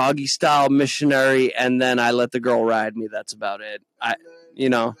do doggy style missionary, and then I let the girl ride me. That's about it. All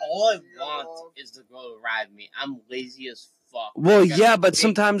I want is the girl to ride me. I'm lazy as fuck. Well, yeah, but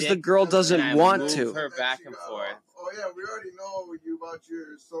sometimes the girl doesn't want to. Her back and forth. Oh yeah, we already know you about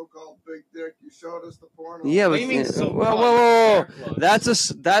your so-called big dick. You showed us the porno. Yeah, What but do you mean so-called? whoa. That's a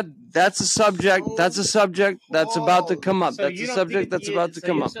subject. That's a subject that's about to come up. So That's you a don't subject think that's about to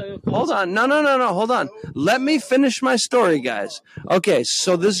come up. so- Hold on. No. Hold on. Let me finish my story, guys. Okay,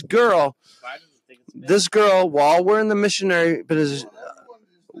 so this girl, while we're in the missionary position,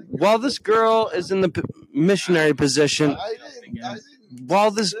 while this girl is in the missionary position,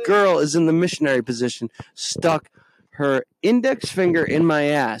 stuck her index finger in my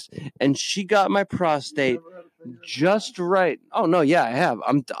ass, and she got my prostate just right. Oh no, yeah, I have.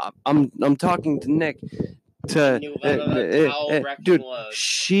 I'm talking to Nick. Dude,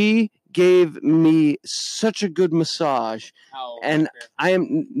 she gave me such a good massage, and I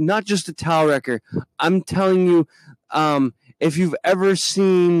am not just a towel wrecker. I'm telling you, if you've ever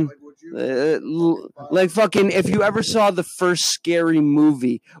seen. If you ever saw the first Scary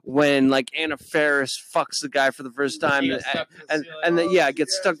Movie when like Anna Faris fucks the guy for the first time and then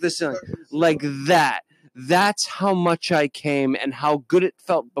gets stuck to the ceiling like that. That's how much I came and how good it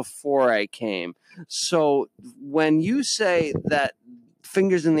felt before I came. So when you say that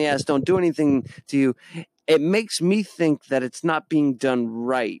fingers in the ass don't do anything to you, it makes me think that it's not being done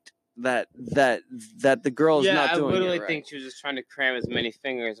right. That the girl is not doing it right. I literally think she was just trying to cram as many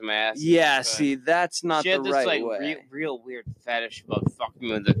fingers in my ass. Yeah, see, that's not the right way. She had this real weird fetish about fucking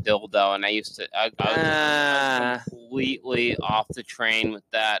me with a dildo, and I was completely off the train with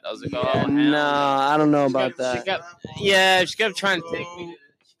that. I was like, I don't know about that. She kept trying to take me.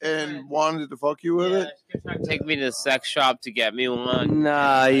 She and wanted to fuck you with it? She tried to take me to the sex shop to get me one.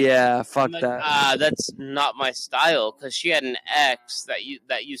 Nah, yeah, fuck I'm like, that. that's not my style, because she had an ex that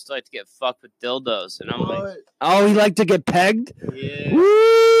used to like to get fucked with dildos, and I'm like, Oh, he liked to get pegged? yeah.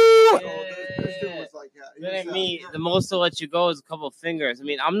 Woo! This dude was like, That ain't me. The most they'll let you go is a couple of fingers. I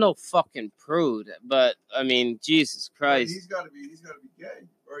mean, I'm no fucking prude, but I mean, Jesus Christ. He's got to be gay,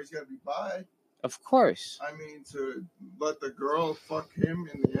 or he's got to be bi. Of course. I mean, to let the girl fuck him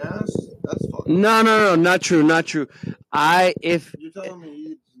in the ass, that's fucking. No, not true. If You're telling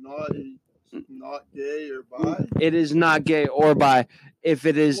me he's not gay or bi? it is not gay or bi, if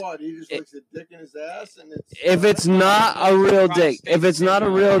it is, What, he just likes a dick in his ass, and if it's not a real dick, if it's not a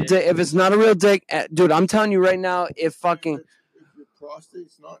real dick, dude, I'm telling you right now, if fucking. If your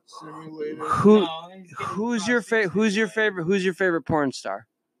prostate's not simulated. Who's your favorite porn star?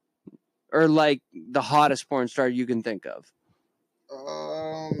 Or like the hottest porn star you can think of?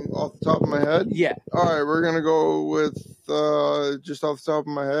 Off the top of my head? Yeah. All right, we're gonna go with just off the top of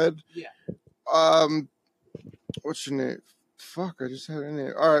my head. Yeah. What's your name? Fuck, I just had her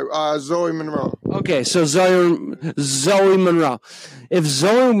name. All right, Zoe Monroe. Okay, so Zoe Monroe. If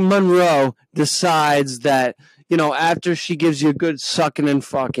Zoe Monroe decides that, you know, after she gives you a good sucking and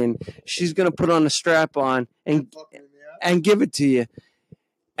fucking, she's gonna put on a strap on and give it to you.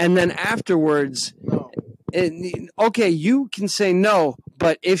 And then afterwards, No. Okay, you can say no,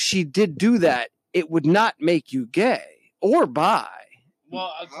 but if she did do that, it would not make you gay or bi.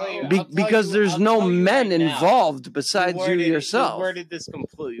 Well, I'll tell you. Because there's no men right involved besides you yourself. You worded this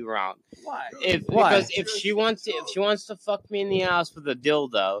completely wrong. Why? Because if she wants to fuck me in the ass with a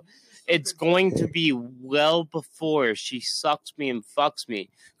dildo, it's going to be well before she sucks me and fucks me.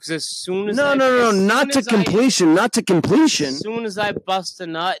 Because as soon as not to completion. As soon as I bust a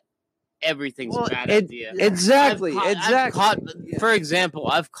nut, everything's a bad idea. Exactly. For example,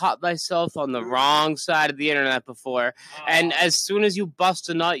 I've caught myself on the wrong side of the internet before, and as soon as you bust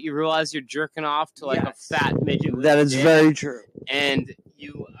a nut, you realize you're jerking off to like a fat midget. That is very true. And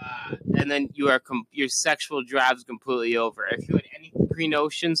then your sexual drive's completely over. If you had any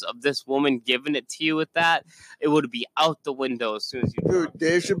pre-notions of this woman giving it to you with that, it would be out the window as soon as you. Dude,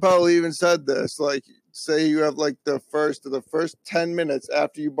 Dave Chappelle even said this. Like, say you have like the first 10 minutes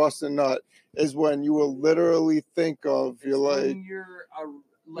after you bust a nut is when you will literally think of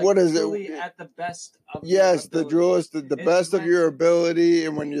what is it? At the best of yes, the drill is the best of your ability,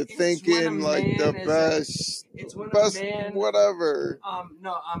 and when you're thinking like the best, whatever.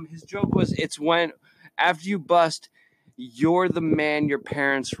 His joke was it's when after you bust, you're the man your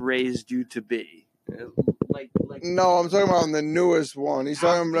parents raised you to be. No, I'm talking about the newest one. He's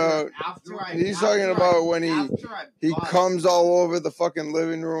talking about when he comes all over the fucking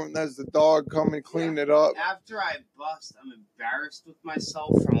living room and there's the dog come and clean it up. After I bust, I'm embarrassed with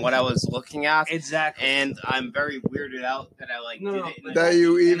myself from what I was looking at. Exactly. And I'm very weirded out that I did it. That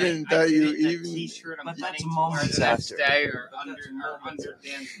you even T-shirt I'm planning to wear the next day or under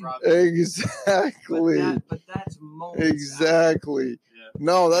Dan's brother. Exactly. But that's moments. Exactly. Yeah.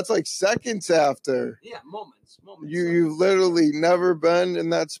 No, that's like seconds after. Yeah, moments. You've literally never been in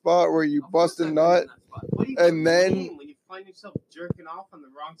that spot where you bust a nut, and then when you find yourself jerking off on the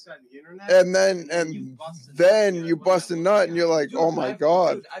wrong side of the internet, and then you bust a nut, and you're like, oh my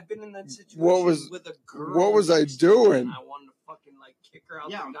god, dude, I've been in that situation with a girl. What was I doing? I wanted to fucking like kick her out.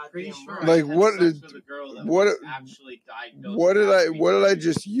 Yeah, I'm pretty sure. Like what did actually diagnosed? What did I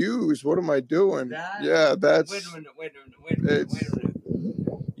just use? What am I doing? That's. Wait a minute.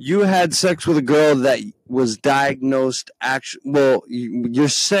 You had sex with a girl that was diagnosed. You're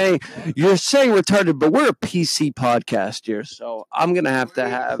saying retarded, but we're a PC podcast here, so I'm gonna have to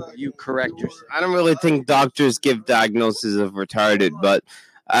have you correct yourself. I don't really think doctors give diagnoses of retarded, but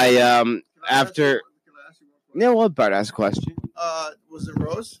what part? Ask a question. Was it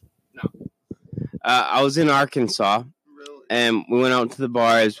Rose? No. I was in Arkansas. And we went out to the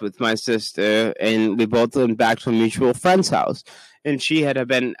bars with my sister, and we both went back to a mutual friend's house. And she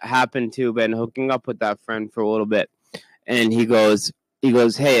happened to have been hooking up with that friend for a little bit. And he goes,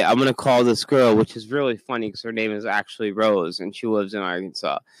 hey, I'm going to call this girl, which is really funny because her name is actually Rose, and she lives in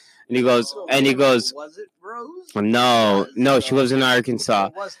Arkansas. And he goes, was it Rose? No, she lives in Arkansas.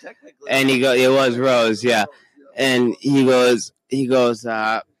 It was technically. And it was Rose, yeah. And he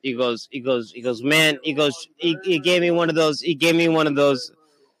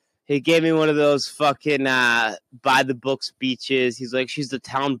gave me one of those fucking by the book speeches. He's like, she's the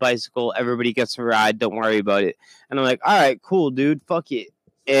town bicycle, everybody gets a ride, don't worry about it. And I'm like, all right, cool, dude, fuck it.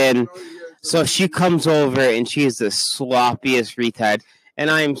 And so she comes over and she is the sloppiest retard, and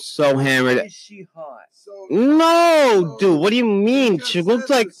I am so hammered. Is she hot? No, dude. What do you mean? She looked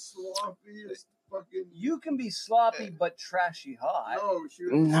like. You can be sloppy but trashy hot.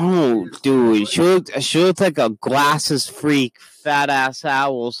 No, dude. She looked like a glasses freak, fat ass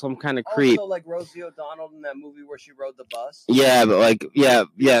owl, some kind of creep. Also, like Rosie O'Donnell in that movie where she rode the bus. Yeah, but like,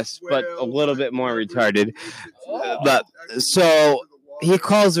 yes, but a little bit more retarded. But so he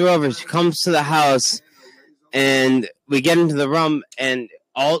calls her over. She comes to the house, and we get into the room, and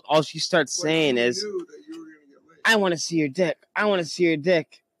all she starts saying is, "I want to see your dick. I want to see your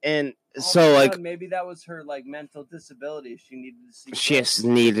dick." And so, like, maybe that was her like mental disability. She needed to see. She just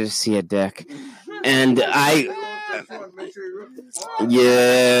needed to see a dick, and again.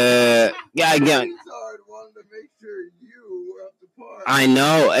 I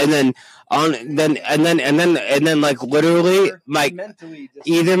know, and then like literally, like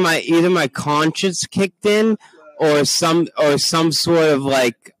either my conscience kicked in, or some sort of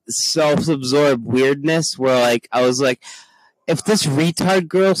like self-absorbed weirdness where like I was like, if this retard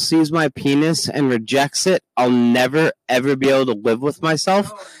girl sees my penis and rejects it, I'll never ever be able to live with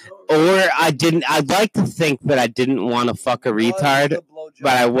myself. Or I'd like to think that I didn't want to fuck a retard,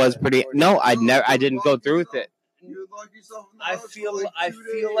 but I was pretty. No, I didn't go through with it. I feel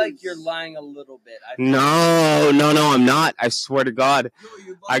like you're lying a little bit. No, I'm not. I swear to God. No,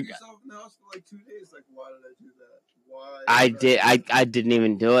 you locked yourself in the house for like 2 days. Like, why did I do that? Why? I didn't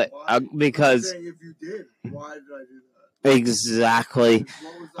even do it because. I'm saying if you did, why did I do that? Exactly.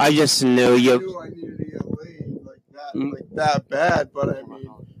 I just knew you. I knew I needed to get laid like that bad, but I mean,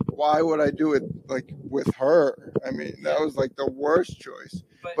 why would I do it like with her? I mean, that was like the worst choice.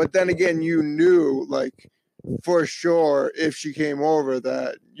 But then again, you knew like for sure if she came over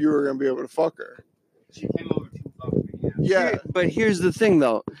that you were gonna be able to fuck her. She came over to fuck me. Yeah. But here's the thing,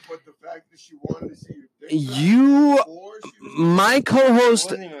 though. But the fact that she wanted to see your dick.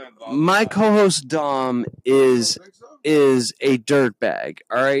 My co-host Dom is a dirtbag.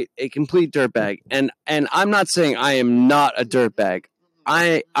 All right, a complete dirtbag. And I'm not saying I am not a dirtbag.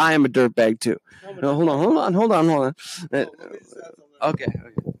 I am a dirtbag too. No, hold on. Okay.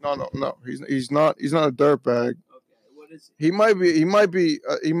 No. He's not a dirtbag. He might be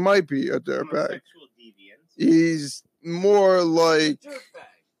a dirtbag. He's more like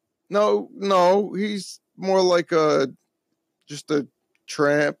no, he's more like just a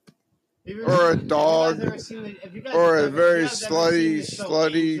tramp or a dog or a very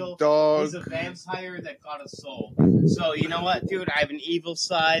slutty dog. He's a vampire that got a soul. So you know what, dude? I have an evil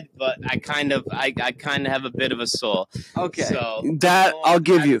side, but I kind of have a bit of a soul. Okay, so that I'll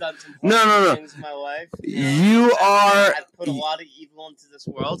give you. No. Things in my life. I've put a lot of evil into this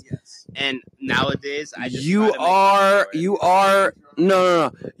world, and nowadays I just you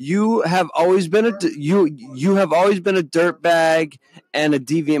have always been a dirtbag and a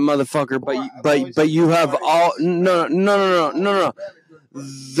deviant motherfucker, but you have all no.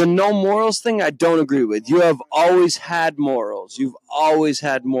 The no morals thing I don't agree with. You have always had morals. You've always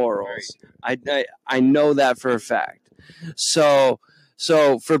had morals. I know that for a fact. So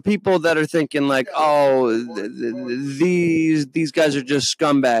for people that are thinking like, oh, these guys are just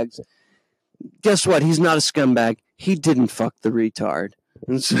scumbags. Guess what? He's not a scumbag. He didn't fuck the retard.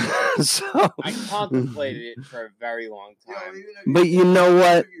 So I contemplated it for a very long time. But you know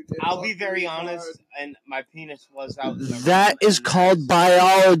what? I'll be very honest, and my penis was out. That is called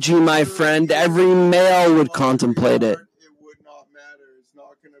biology, my friend. Every male would contemplate it. It would not matter. It's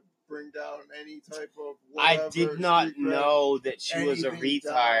not going to bring down any type of. I did not know that she was a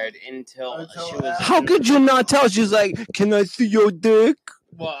retard until she was. How could you not tell? She's like, "Can I see your dick?"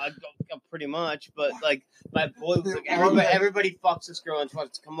 Well, pretty much, but like my boy was like, everybody fucks this girl and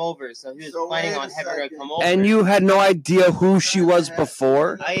wants to come over, so he was planning on having her come over. And you had no idea who she was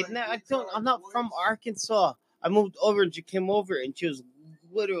before? I'm not from Arkansas. I moved over and she came over and she was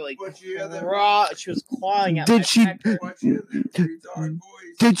literally she was clawing at Did she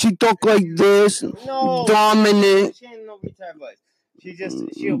talk like this? No, dominant. She ain't no retard voice. She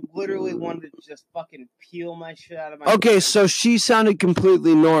literally wanted to just fucking peel my shit out of my. Okay, so she sounded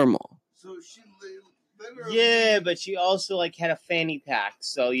completely normal. So she yeah, but she also like had a fanny pack,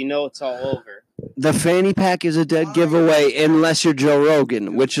 so you know it's all over. The fanny pack is a dead giveaway unless you're Joe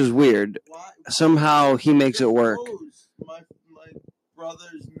Rogan, which is weird. Somehow he makes it work. My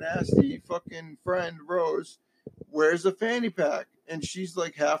brother's nasty fucking friend Rose wears a fanny pack, and she's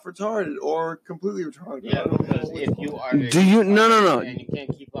like half retarded or completely retarded. Yeah, because if you are, no, and you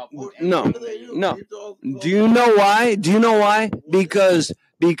can't keep up with no. Do you know why?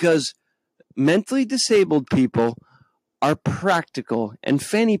 Because mentally disabled people are practical, and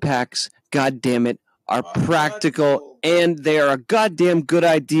fanny packs, god damn it, are practical and they are a goddamn good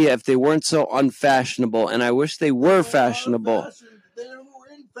idea if they weren't so unfashionable. And I wish they were fashionable. They never were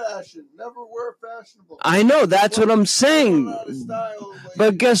in fashion. Never were fashionable. I know, that's what I'm saying.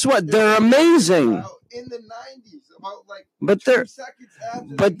 But guess what? They're amazing. In the 90s, about like But 2 they're seconds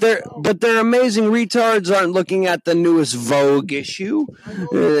after but they're amazing. Retards aren't looking at the newest Vogue issue.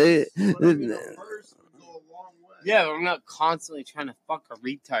 Yeah, we're not constantly trying to fuck a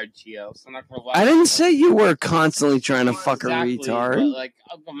retard, Gio. So I'm not gonna. I didn't say you were constantly trying to fuck a Exactly, retard. But, like,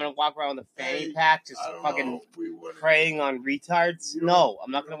 I'm gonna walk around with a fanny pack, just fucking preying on retards. No, I'm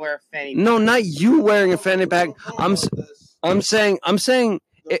not gonna wear a fanny pack. No, not you wearing a fanny pack. I'm saying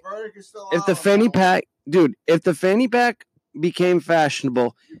if the fanny pack, dude, if the fanny pack became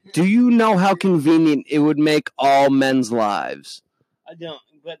fashionable, do you know how convenient it would make all men's lives? I don't.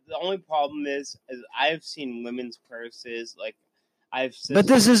 But the only problem is I've seen women's purses, like but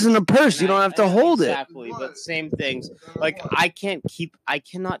this isn't a purse. You don't have to hold it. Exactly, but same things. Like I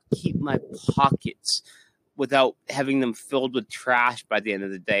cannot keep my pockets without having them filled with trash by the end of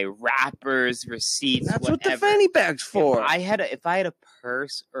the day. Wrappers, receipts, That's whatever. what the fanny pack's for. If I had a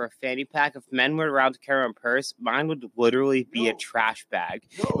purse or a fanny pack, if men were around to carry a purse, mine would literally be a trash bag.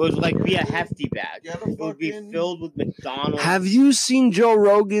 It would like be a hefty bag. It would be filled with McDonald's. Have you seen Joe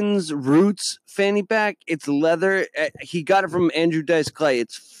Rogan's Roots fanny pack? It's leather. He got it from Andrew Dice Clay.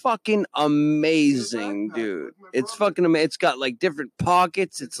 It's fucking amazing, dude. It's fucking amazing. It's got like different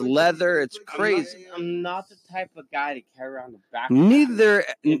pockets. It's leather. It's crazy. I'm not the type of guy to carry around the back. Neither.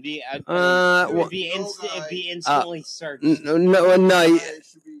 It'd be instantly searched. No.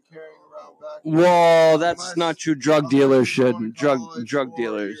 Well, that's not true. Drug dealers should. Drug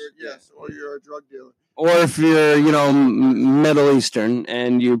dealers. Yes, or you're a drug dealer. Or if you're, Middle Eastern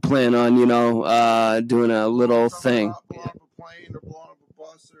and you plan on, doing a little thing.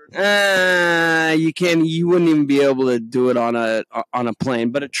 You wouldn't even be able to do it on a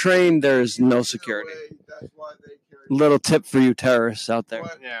plane. But a train, there's no security. Little tip for you terrorists out there.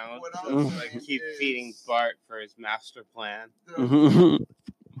 Yeah, let's keep feeding Bart for his master plan.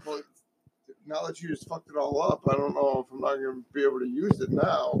 But now that you just fucked it all up, I don't know if I'm not going to be able to use it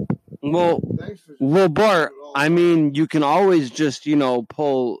now. Well, Bart, I mean, you can always just,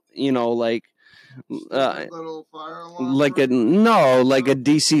 pull, like little fire alarm like a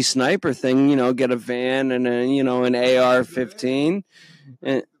DC sniper thing, get a van and an AR-15.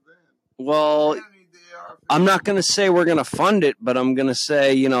 And, well, I'm not going to say we're going to fund it, but I'm going to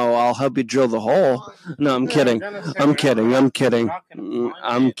say, I'll help you drill the hole. No, I'm kidding. I'm kidding. We're definitely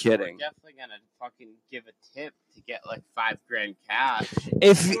going to fucking give a tip to get like $5,000 cash.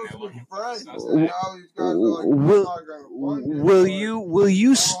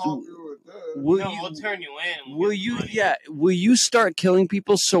 We'll turn you in. Will you start killing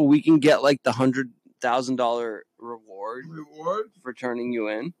people so we can get like the $100,000 reward for turning you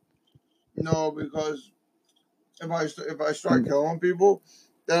in? No, because if I start killing people,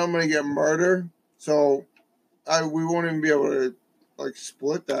 then I'm gonna get murdered. So we won't even be able to like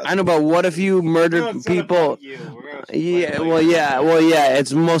split that. I know, but what if you murdered people? Yeah.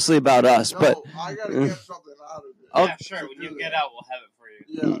 It's mostly about us, but I gotta get something out of it. Yeah, sure. When you get out, we'll have it for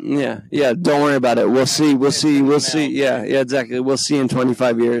you. Yeah. Don't worry about it. We'll see. Yeah, exactly. We'll see in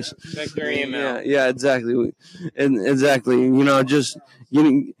 25 years. Check your email. Yeah, exactly. Exactly.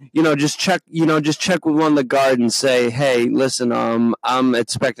 Just check with one of the guard and say, hey, listen, I'm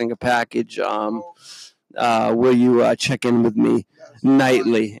expecting a package. Will you check in with me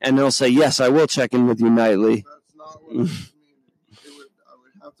nightly? And they'll say, yes, I will check in with you nightly. That's not what it means. I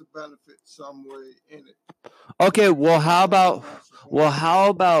would have to benefit some way in it. Okay, well, how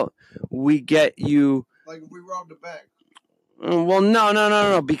about we get you? Like if we robbed a bank. Well,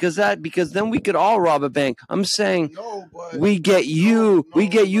 no, because then we could all rob a bank. I'm saying we get you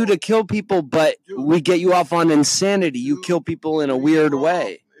to kill people, but we get you off on insanity. You kill people in a weird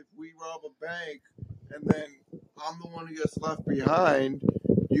way. If we rob a bank and then I'm the one who gets left behind,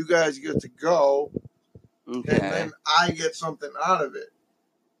 you guys get to go, okay, and then I get something out of it.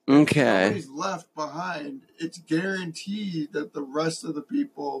 Okay. If somebody's left behind, it's guaranteed that the rest of the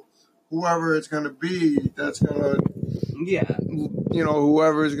people, whoever it's going to be, that's going to,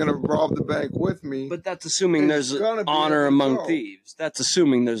 whoever is going to rob the bank with me. But that's assuming there's honor among thieves. That's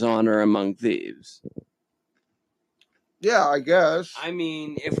assuming there's honor among thieves. Yeah, I guess. I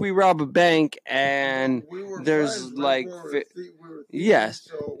mean, if we rob a bank and there's friends, like, yes.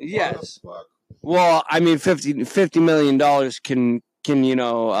 Well, I mean, $50 million can You're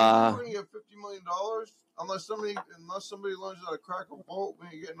going to get $50 million? Unless somebody learns how to crack a boat, we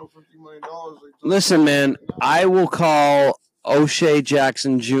ain't getting no $50 million. Listen, man, I will call O'Shea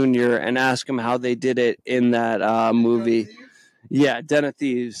Jackson Jr. and ask him how they did it in that movie. Yeah, Den of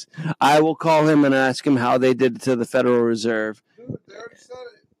Thieves. I will call him and ask him how they did it to the Federal Reserve. Dude, they already said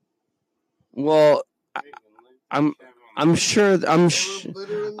it. Well, I'm sure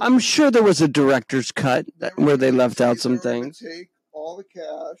there was a director's cut where they left out some things. Take all the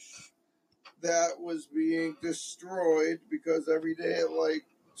cash that was being destroyed because every day at like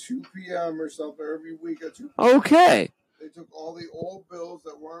 2 p.m. or something, every week at 2 p.m. Okay. They took all the old bills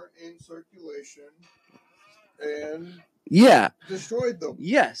that weren't in circulation and destroyed them.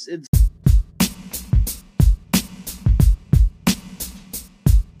 Yes, it's.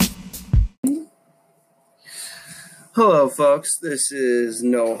 Hello, folks. This is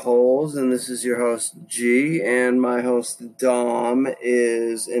No Holes, and this is your host, G, and my host, Dom,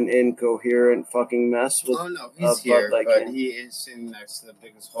 is an incoherent fucking mess. With he's here, but he is sitting next to the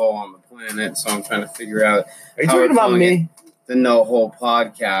biggest hole on the planet, so I'm trying to figure out. Are you talking about me? The No Hole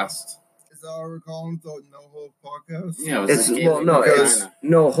Podcast. Is that what we're calling the No Hole Podcast? Yeah, it's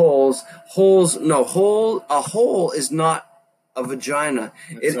no holes. A hole is not a vagina.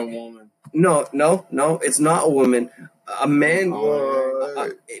 It's a woman. No, it's not a woman. A man,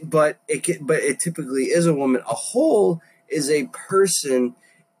 but it typically is a woman. A hole is a person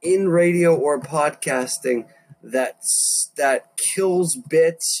in radio or podcasting that kills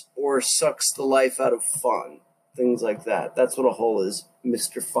bits or sucks the life out of fun. Things like that. That's what a hole is,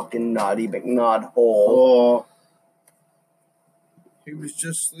 Mr. fucking Naughty McNod Hole. Oh. He was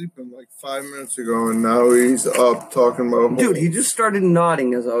just sleeping like 5 minutes ago, and now he's up talking about. Dude, he just started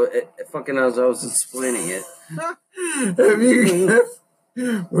nodding as I was explaining it.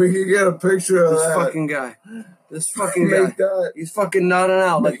 We could get a picture of this that. fucking guy. This fucking guy. He's fucking nodding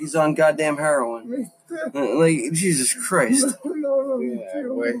out like he's on goddamn heroin. Like Jesus Christ. No. Yeah,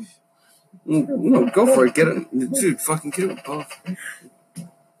 wait. No, go for it. Get it, dude. Fucking get it both.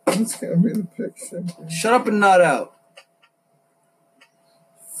 It's gonna be the picture. Shut up and nod out.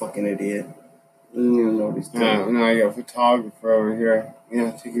 Fucking idiot. I don't even know what he's doing. No, I got a photographer over here.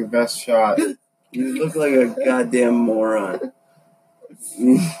 Yeah, take your best shot. You look like a goddamn moron.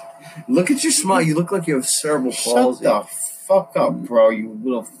 Look at your smile. You look like you have cerebral palsy. Shut the fuck up, bro. You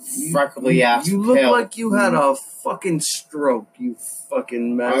little freckly ass. You look like you had a fucking stroke. You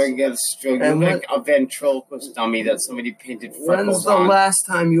fucking mess. I get a stroke. You look like a ventriloquist dummy that somebody painted freckles When's the last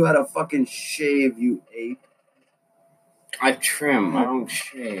time you had a fucking shave, you ape? I trim. I don't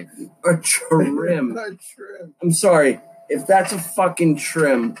shave. A trim. I trim. I'm sorry. If that's a fucking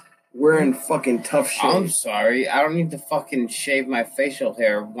trim, we're in fucking tough shape. I'm sorry. I don't need to fucking shave my facial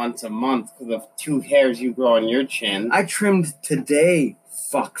hair once a month because of 2 hairs you grow on your chin. I trimmed today,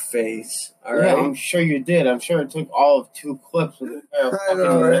 fuckface. All right? Yeah, I'm sure you did. I'm sure it took all of 2 clips with a pair of fucking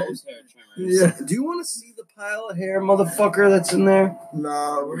nose hair trimmers. Yeah. Do you want to see the pile of hair, motherfucker, that's in there?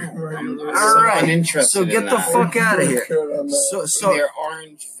 Nah, all right. So get the fuck out of here. So your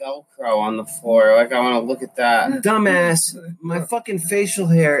orange Velcro on the floor. Like, I want to look at that. Dumbass, my fucking facial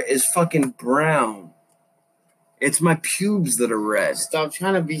hair is fucking brown. It's my pubes that are red. Stop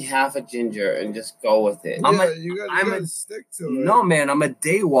trying to be half a ginger and just go with it. You gotta stick to it. No, man, I'm a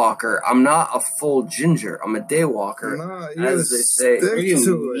day walker. I'm not a full ginger. I'm a day walker. Nah, you gotta stick What do you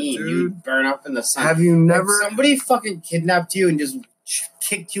to mean? it, dude. You burn up in the sun. Have you never... Somebody fucking kidnapped you and just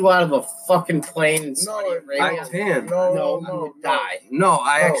kicked you out of a fucking plane in Saudi Arabia? I tan. No, die. No,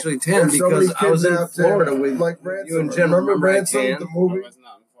 I actually tan because I was in Florida with like you and Jen. Remember Ransom, tan? the movie?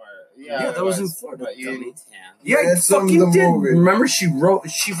 Yeah, that was in Florida. But you didn't tan. Yeah, you fucking did. Remember, she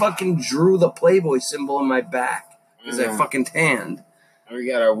fucking drew the Playboy symbol in my back because I fucking tanned. We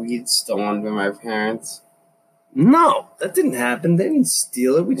got our weed stolen by my parents. No, that didn't happen. They didn't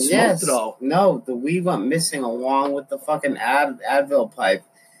steal it. We smoked it all. No, the weed went missing along with the fucking Advil pipe.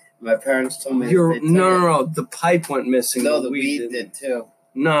 My parents told me. No. The pipe went missing. No, the weed did too.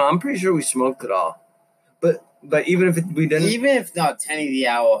 No, I'm pretty sure we smoked it all. But even if we didn't, even if not, Tenny the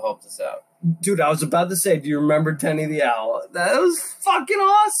Owl helped us out. Dude, I was about to say, do you remember Tenny the Owl? That was fucking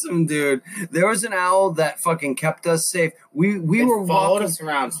awesome, dude. There was an owl that fucking kept us safe. We were followed us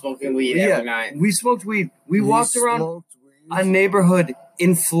around smoking weed every night. We smoked weed. We walked around a neighborhood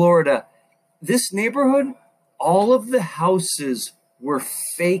in Florida. This neighborhood, all of the houses were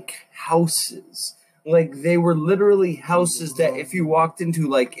fake houses. Like, they were literally houses that if you walked into,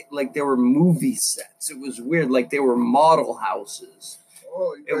 like they were movie sets. It was weird. Like, they were model houses.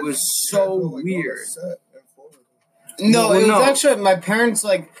 Oh, it was so weird. No, it was actually my parents.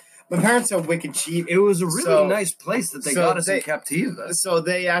 Like, My parents are wicked cheap. It was a really nice place that they got us in Captiva. So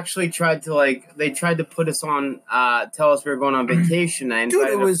they actually tried to put us on, tell us we were going on vacation. I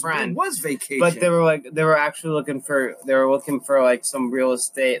invited a friend. It was vacation. But they were actually looking for like some real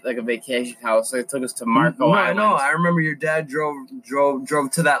estate, like a vacation house. So they took us to Marco Island. I know. I remember your dad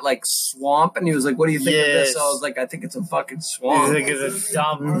drove to that like swamp, and he was like, "What do you think of this?" I was like, "I think it's a fucking swamp." He's like, "It's a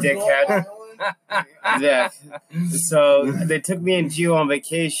dumb dickhead." Yeah. So they took me and Gio on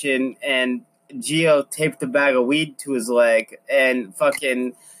vacation, and Gio taped a bag of weed to his leg, and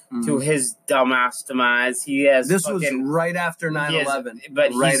fucking to his dumbass demise, he has. This was right after 9/11.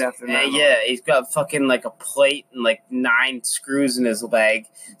 But right after 9/11. Yeah, he's got fucking like a plate and like 9 screws in his leg,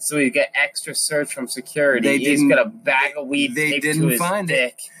 so he got extra search from security. He's got a bag of weed. They taped didn't to his find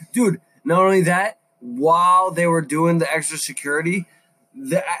dick. it, dude. Not only that, while they were doing the extra security.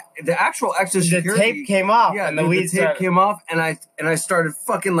 The actual extra security, the tape came off, yeah, and the tape came off, and I started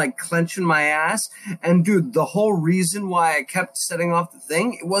fucking like clenching my ass, and dude, the whole reason why I kept setting off the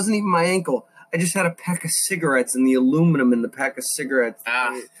thing, it wasn't even my ankle. I just had a pack of cigarettes, and the aluminum in the pack of cigarettes,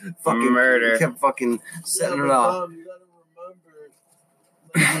 fucking murder, kept fucking setting it off. You gotta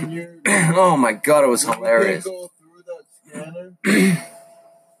remember, like, oh my god, it was hilarious. You can't go through that scanner.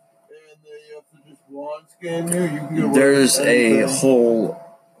 There's a hole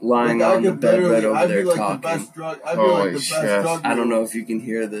lying on the bed right over there talking. Holy shit. I don't know if you can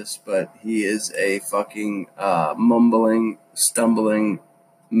hear this, but he is a fucking mumbling, stumbling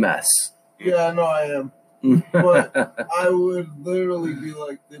mess. Yeah, no, I am. But I would literally be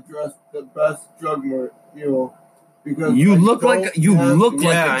like the best drug mule. Because you look like a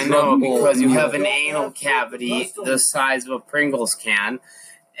I know, mule. because you have an anal cavity the size of a Pringles can.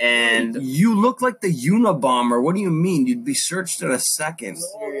 And you look like the Unabomber. What do you mean? You'd be searched in a second.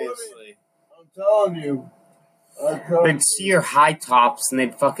 Seriously. I'm telling you. They'd see your high tops and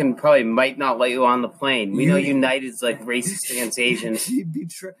they'd fucking probably might not let you on the plane. We know United's like racist against Asians.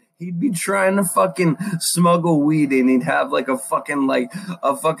 He'd be trying to fucking smuggle weed, and he'd have like a fucking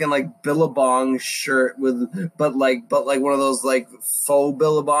Billabong shirt but like one of those like faux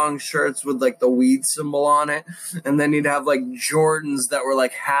Billabong shirts with like the weed symbol on it, and then he'd have like Jordans that were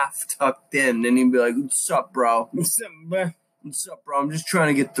like half tucked in, and he'd be like, "What's up, bro? What's up, bro? I'm just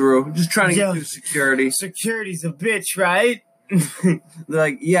trying to get through. I'm just trying to get through security. Security's a bitch, right?" They're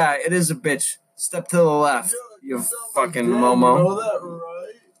like, "Yeah, it is a bitch. Step to the left, you fucking Momo." You know that, right?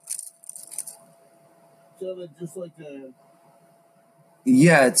 Just like that.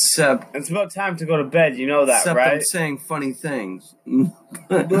 Yeah, except it's about time to go to bed. You know that, except right? I'm saying funny things.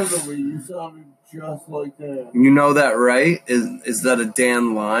 Literally, you sounded just like that. You know that, right? Is that a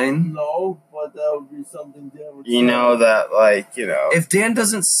Dan line? No, but that would be something Dan would say. You know that, like, you know. If Dan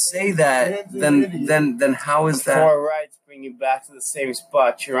doesn't say that, then how is that? 4 rights bring you back to the same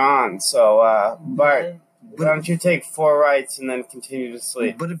spot you're on. So, Bart, why don't you take 4 rights and then continue to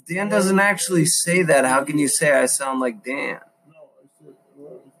sleep? But if Dan doesn't actually say that, how can you say I sound like Dan?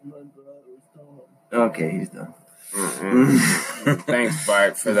 Okay, he's done. Thanks,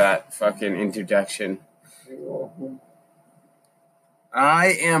 Bart, for that fucking interjection. I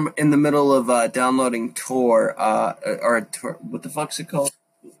am in the middle of downloading Tor, what the fuck's it called?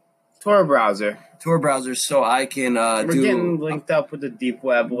 Tor browser, so I can We're getting linked up with the deep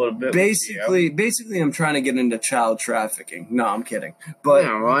web a little bit. Basically, I'm trying to get into child trafficking. No, I'm kidding. But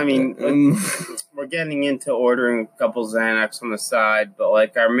yeah, well, I mean, we're getting into ordering a couple Xanax on the side, but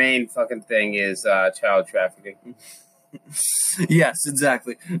like our main fucking thing is child trafficking. Yes,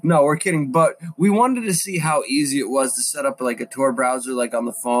 exactly. No, we're kidding. But we wanted to see how easy it was to set up like a Tor browser, like on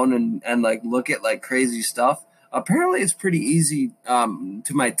the phone, and like look at like crazy stuff. Apparently, it's pretty easy to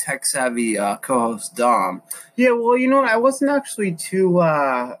my tech-savvy co-host, Dom. Yeah, well, you know what? I wasn't actually too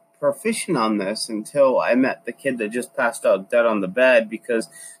proficient on this until I met the kid that just passed out dead on the bed because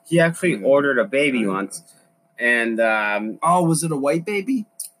he actually ordered a baby once. And was it a white baby?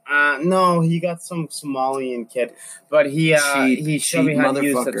 No, he got some Somalian kid. But he showed me how to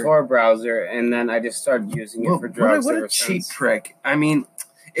use the Tor browser, and then I just started using it for drugs. What a cheap prick. I mean,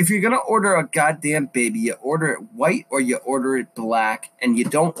 if you're going to order a goddamn baby, you order it white or you order it black, and you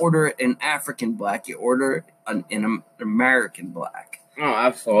don't order it in African black, you order it in American black. Oh,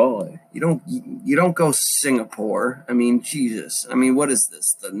 absolutely. You don't go Singapore. I mean, Jesus. I mean, what is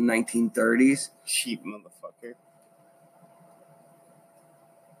this, the 1930s? Cheap motherfucker.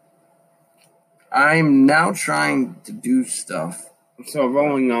 I'm now trying to do stuff So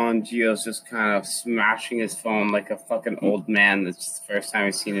rolling on, Gio's just kind of smashing his phone like a fucking old man. That's the first time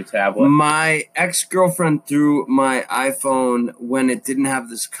he's seen a tablet. My ex-girlfriend threw my iPhone when it didn't have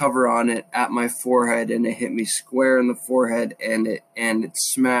this cover on it at my forehead, and it hit me square in the forehead, and it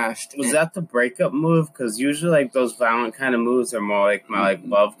smashed. Was that the breakup move? Because usually, like, those violent kind of moves are more like my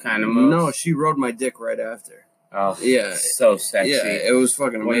love kind of moves. No, she rode my dick right after. Oh, yeah, so sexy. Yeah, it was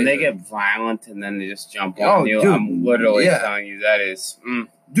fucking amazing. When they get violent and then they just jump on you, dude, I'm literally telling you that is.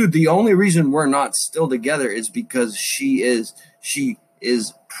 Dude, the only reason we're not still together is because she is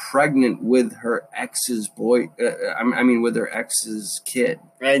pregnant with her ex's boy. With her ex's kid.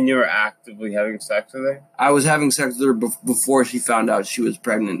 And you were actively having sex with her? I was having sex with her before she found out she was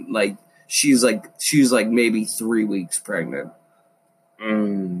pregnant. Like she's like maybe 3 weeks pregnant.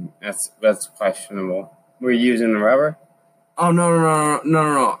 That's questionable. Were you using the rubber? Oh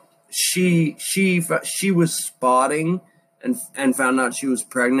no! She was spotting and found out she was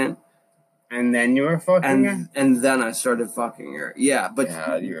pregnant. And then you were fucking her? And then I started fucking her. Yeah, but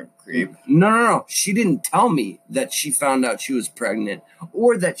you're a creep. No. She didn't tell me that she found out she was pregnant,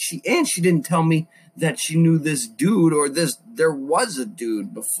 or that she didn't tell me that she knew this dude, or there was a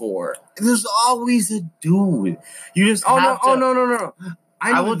dude before. There's always a dude. You just no.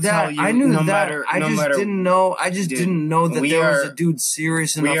 I will tell you. I knew no that. Matter, I no just matter, didn't know. I just didn't know that there was a dude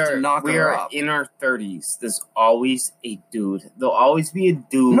serious enough to knock her up. We are in our 30s. There's always a dude. There'll always be a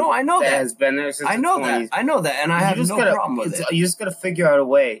dude. No, I know that has been there since I know the 20s. that. I know that, and I have no problem with it. You just gotta figure out a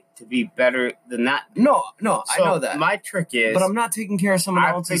way to be better than that. No, so I know that. My trick is, but I'm not taking care of someone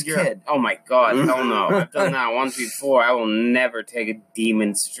else's kid. Oh my god, hell no! I've done that once before. I will never take a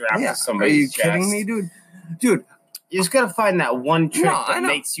demon strap to somebody's chest. Are you kidding me, dude? Dude. You just gotta find that one trick that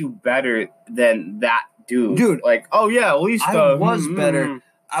makes you better than that dude. Dude, like, oh yeah, at least I was better.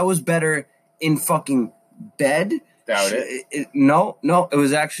 I was better in fucking bed. Doubt it. No, it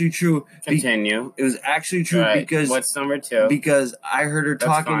was actually true. Continue. It was actually true because what's number 2? Because I heard her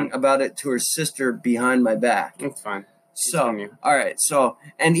talking about it to her sister behind my back. That's fine. So, all right. So,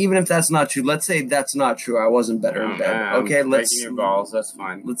 and even if that's not true, let's say that's not true. I wasn't better in bed. Okay, let's your balls. That's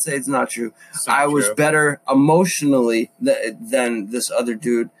fine. Let's say it's not true. I was better emotionally than this other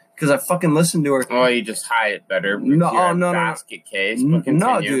dude because I fucking listened to her. Oh, you just hide it better. No, basket case. No,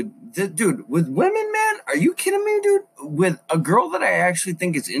 dude. With women, man, are you kidding me, dude? With a girl that I actually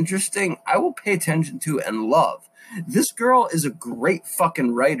think is interesting, I will pay attention to and love. This girl is a great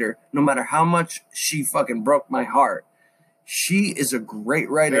fucking writer. No matter how much she fucking broke my heart. She is a great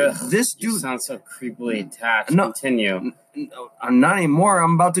writer. Ugh, this dude sounds so creepily attached. Continue. No, I'm not anymore.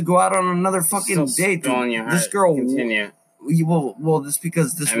 I'm about to go out on another fucking date. This girl. Continue. Well, this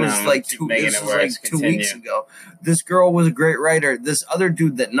because this was like 2 weeks ago. This girl was a great writer. This other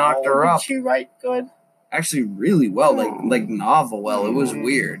dude that knocked her up. Did she write good? Actually, really well, like novel well. It was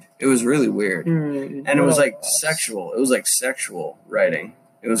weird. It was really weird, and it was like sexual. It was like sexual writing.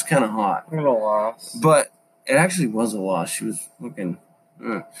 It was kind of hot. What a loss. But. It actually was a loss. She was looking,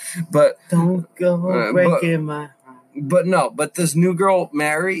 but don't go breaking my heart. But this new girl,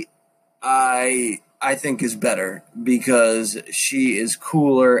 Mary, I think is better because she is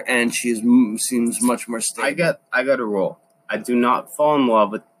cooler and seems much more stable. I got a rule. I do not fall in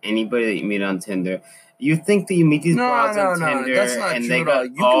love with anybody that you meet on Tinder. You think that you meet these broads on Tinder that's not and true they at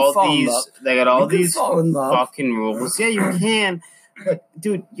got all. They got all these fucking rules. Yeah, you can. But,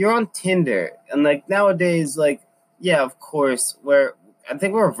 dude, you're on Tinder, and, like, nowadays, like, yeah, of course, I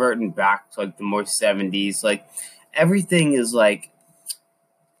think we're reverting back to, like, the more 70s. Like, everything is, like,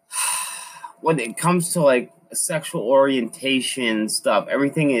 when it comes to, like, sexual orientation stuff,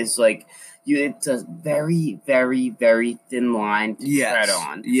 everything is, like, it's a very, very, very thin line to tread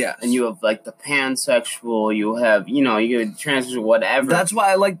on. Yes. And you have, like, the pansexual, you have, you get transgender, whatever. That's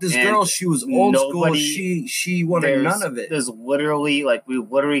why I like this girl. She was old school. She wanted none of it. There's literally, like, we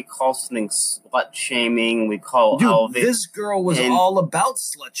literally call something slut shaming. We call this girl was all about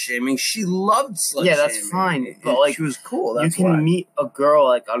slut shaming. She loved slut shaming. Yeah, that's fine. But, like, she was cool. You can meet a girl,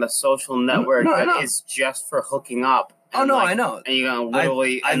 like, on a social network that is just for hooking up. And I know. And you're gonna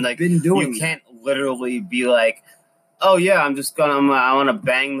literally, I've been doing. You can't literally be like, oh yeah, I want to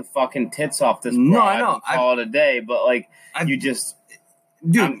bang the fucking tits off this. No, I know. Call it a day, but like, you just,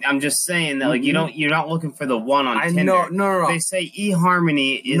 dude. I'm just saying that like you're not looking for the one on Tinder. No. They say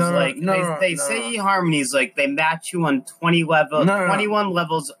eHarmony is they say eHarmony is like they match you on 21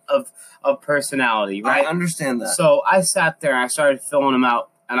 levels of personality, right? I understand that. So I sat there and I started filling them out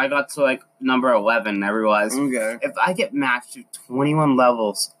and I got to like number 11, and I realized if I get matched to 21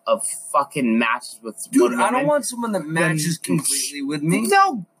 levels of fucking matches with Dude, one I don't woman, want someone that matches completely with me.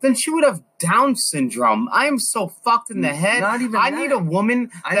 No, then she would have Down syndrome. I am so fucked in the head. Not even I that. need a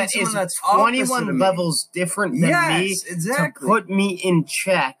woman that is that's opposite of 21 me. levels different than me exactly. to put me in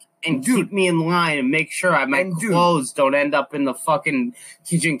check and keep me in line and make sure my clothes don't end up in the fucking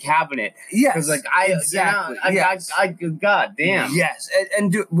kitchen cabinet. Yes, because like exactly. I God damn. Yes,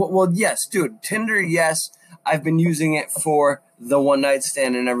 and dude, well, yes, dude. Tinder, yes, I've been using it for the one night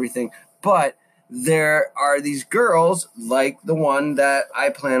stand and everything, but there are these girls like the one that I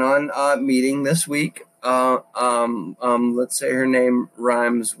plan on meeting this week. Let's say her name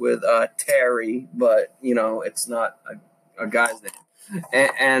rhymes with Terry, but you know it's not a guy's name.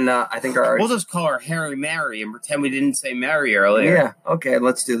 And I think we'll just call her Harry Mary and pretend we didn't say Mary earlier. Yeah, okay,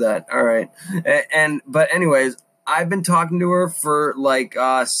 let's do that. All right. But anyways, I've been talking to her for like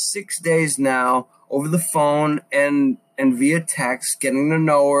 6 days now over the phone and via text, getting to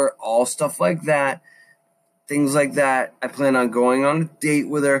know her, all stuff like that, things like that. I plan on going on a date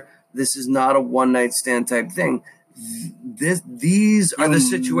with her. This is not a one night stand type thing. These are the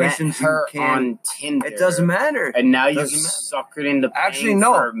situations her you can on Tinder. It doesn't matter. And now you're suckered into paying Actually,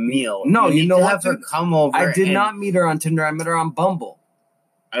 no. for a meal. No, you need know to what, have her dude? come over. I did not meet her on Tinder. I met her on Bumble.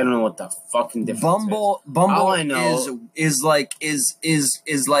 I don't know what the fucking difference is. Bumble All I know is like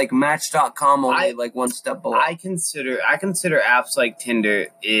Match.com only like one step below. I consider apps like Tinder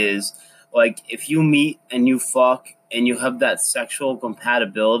is like if you meet and you fuck and you have that sexual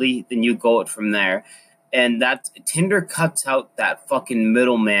compatibility, then you go it from there. And that Tinder cuts out that fucking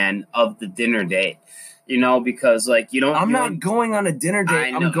middleman of the dinner date. You know, because like you don't. I'm not going on a dinner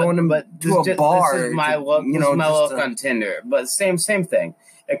date. I'm going to a bar. This is my look. This is my look on Tinder. But same thing.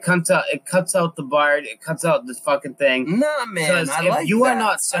 It cuts out the bar. It cuts out the fucking thing. Nah, man. Because if you are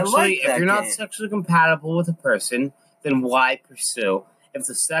not sexually, if you're not sexually compatible with a person, then why pursue? If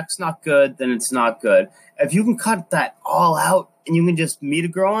the sex not good, then it's not good. If you can cut that all out and you can just meet a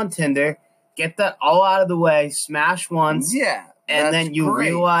girl on Tinder, get that all out of the way, smash once, and then you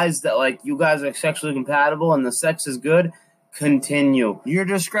realize that like you guys are sexually compatible and the sex is good, continue. You're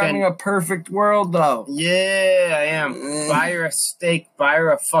describing a perfect world, though. Yeah, I am. Buy her a steak, buy her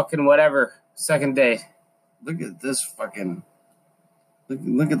a fucking whatever. Second date. Look at this fucking.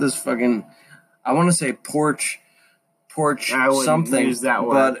 Look at this fucking. I want to say porch I wouldn't something. Use that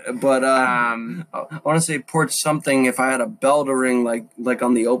word. But I want to say porch something. If I had a bell to ring like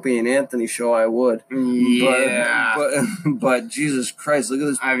on the Opie and Anthony show, I would. Yeah. But Jesus Christ, look at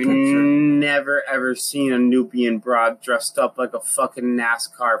this I've picture. never ever seen a Nubian broad dressed up like a fucking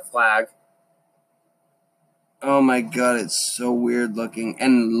NASCAR flag. Oh my God, it's so weird looking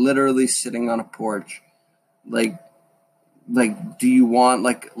and literally sitting on a porch, like. Do you want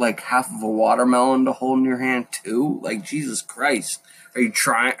like half of a watermelon to hold in your hand too? Like Jesus Christ, are you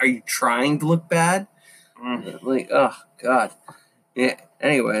trying to look bad? Like oh God. Yeah.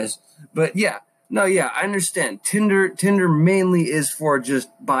 Anyways, but yeah, I understand. Tinder mainly is for just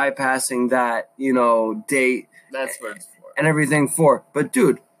bypassing that date. That's what it's for. And everything for. But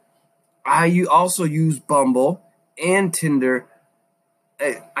dude, I also use Bumble and Tinder.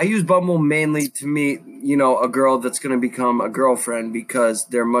 I use Bumble mainly to meet, a girl that's going to become a girlfriend because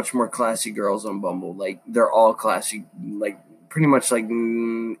they're much more classy girls on Bumble. Like, they're all classy. Like, pretty much like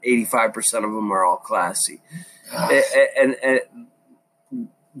 85% of them are all classy. And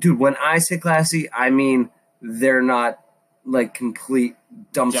dude, when I say classy, I mean they're not like complete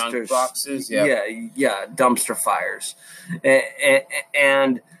dumpsters. Junk boxes, yeah, dumpster fires.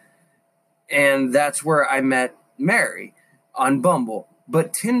 And that's where I met Mary on Bumble.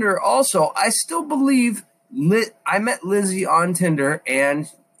 But Tinder also, I still believe I met Lizzie on Tinder, and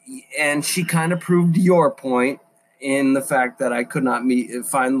she kind of proved your point in the fact that I could not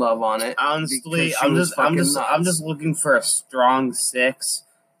find love on it. Honestly, I'm just looking for a strong 6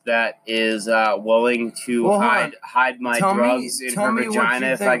 that is willing to hide my drugs in her vagina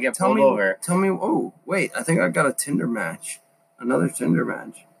if I get pulled over. Tell me. Oh, wait! I think I got a Tinder match. Another Tinder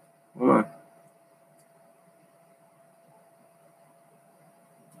match. Hold on.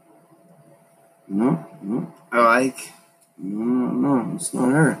 No. No, it's not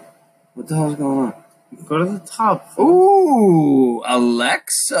her. What the hell's going on? Go to the top. Ooh,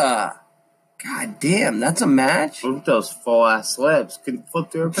 Alexa. God damn, that's a match. Look at those full ass lips. Can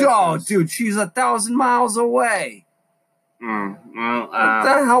flip through her pictures. Oh, dude, she's 1,000 miles away. Well, what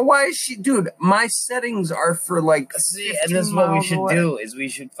the hell? Why is she, dude? My settings are for like. See, and this is what we should do: is we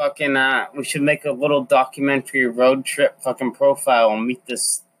should fucking we should make a little documentary road trip fucking profile and meet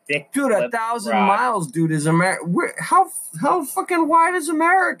this thick. Dude, 1,000 miles, dude, is America. How fucking wide is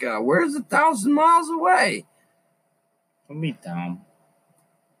America? Where's 1,000 miles away? Don't be dumb.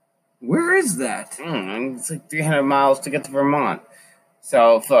 Where is that? It's like 300 miles to get to Vermont.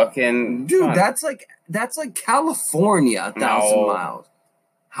 So fucking dude, that's like California, 1,000 miles.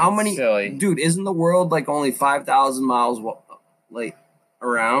 How many? Silly. Dude, isn't the world like only 5,000 miles like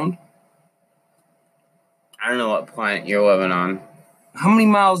around? I don't know what planet you're living on. How many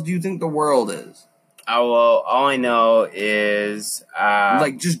miles do you think the world is? Oh well, all I know is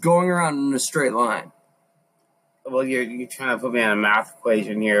like just going around in a straight line. Well, you're trying to put me on a math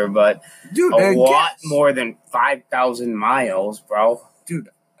equation here, but dude, a lot more than 5,000 miles, bro. Dude,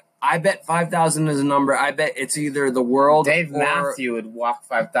 I bet 5,000 is a number. I bet it's either the world. Dave Matthew would walk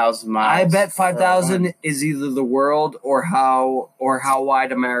 5,000 miles. I bet 5,000 is either the world or how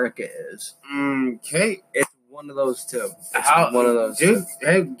wide America is. Okay, it's one of those two. One of those, dude.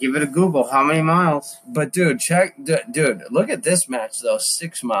 Hey, give it a Google. How many miles? But dude, dude, look at this match though.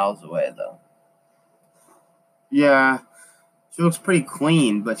 6 miles away though. Yeah, she looks pretty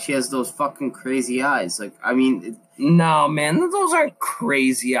clean, but she has those fucking crazy eyes. Like, I mean, no, man, those aren't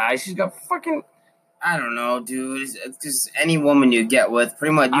crazy eyes. She's got fucking. I don't know, dude. It's just any woman you get with,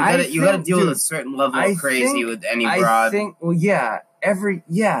 pretty much. You gotta deal with a certain level of crazy with any broad. I think, well, yeah, dude,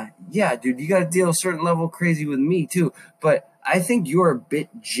 you gotta deal with a certain level of crazy with me too. But I think you're a bit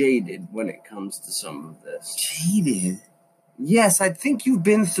jaded when it comes to some of this. Jaded. Yes, I think you've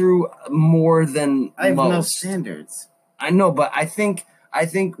been through more than I have most. no standards. I know, but I think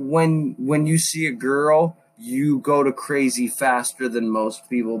when you see a girl, you go to crazy faster than most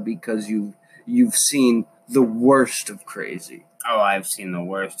people because you've seen the worst of crazy. Oh, I've seen the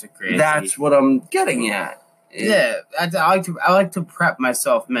worst of crazy. That's what I'm getting at. Yeah, I like to prep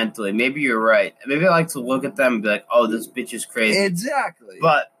myself mentally. Maybe you're right. Maybe I like to look at them and be like, "Oh, this bitch is crazy." Exactly.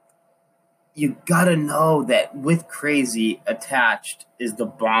 But you gotta know that with crazy attached is the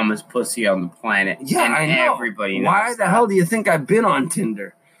bombest pussy on the planet. Yeah, and I know. Everybody knows. Why the hell do you think I've been on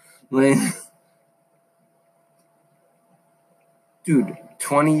Tinder? Like, dude,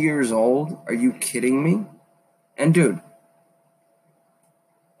 20 years old? Are you kidding me? And dude,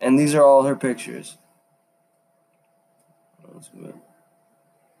 and these are all her pictures.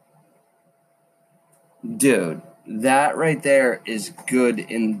 Dude, that right there is good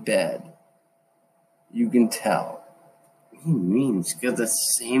in bed. You can tell. What do you mean? She's got the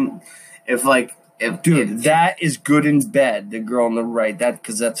same. That is good in bed. The girl on the right,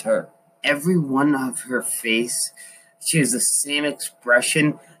 because that's her. Every one of her face, she has the same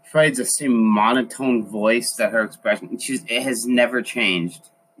expression. She probably has the same monotone voice that her expression. It has never changed.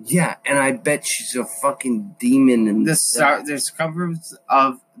 Yeah, and I bet she's a fucking demon. And the circumference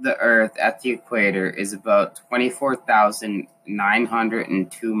of the Earth at the equator is about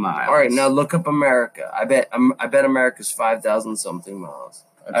 24,902 miles. All right, now look up America. I bet America's 5,000 something miles.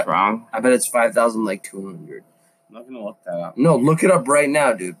 That's wrong. I bet it's 5,200. I'm not gonna look that up. No, look it up right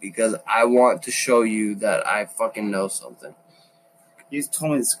now, dude, because I want to show you that I fucking know something. You just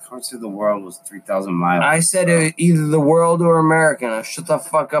told me the circumference of the world was 3,000 miles. I said either the world or America. Now shut the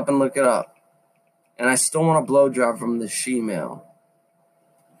fuck up and look it up. And I still want a blowjob from the she-male.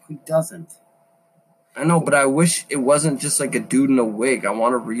 Who doesn't? I know, but I wish it wasn't just like a dude in a wig. I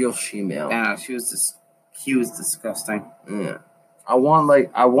want a real she-male. Yeah, he was disgusting. Yeah. I want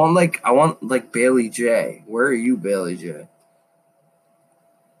Bailey J. Where are you, Bailey J?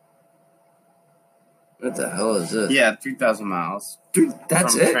 What the hell is this? Yeah, 3,000 miles. Dude,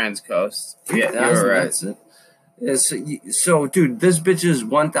 that's from it? Transcoast. Yeah, you're right. That's it. Yeah, so, dude, this bitch is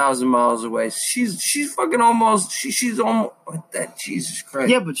 1,000 miles away. She's fucking almost. She's almost. What that? Jesus Christ.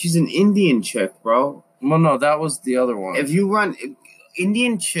 Yeah, but she's an Indian chick, bro. Well, no, that was the other one. If you run.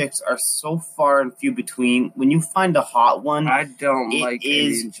 Indian chicks are so far and few between. When you find a hot one, I don't like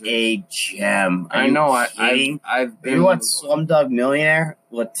Indian chicks. A gem. I know. I've been. Have you watched Slumdog Millionaire?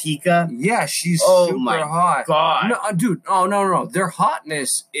 Latika? Yeah, she's super hot. God. No, dude. Oh no. Their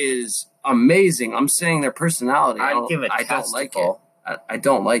hotness is amazing. I'm saying their personality. I'd give it. I don't like it. I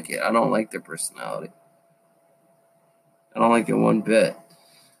don't like it. I don't like their personality. I don't like it one bit.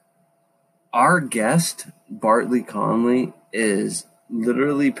 Our guest, Bartley Conley, is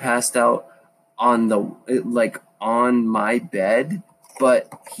literally passed out on my bed, but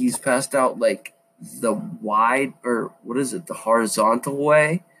he's passed out like the wide, or what is it, the horizontal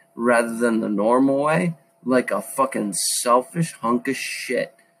way rather than the normal way, like a fucking selfish hunk of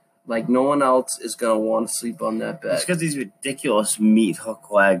shit. Like no one else is gonna want to sleep on that bed. It's because these ridiculous meat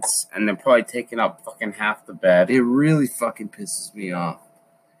hook legs, and they're probably taking up fucking half the bed. It really fucking pisses me off.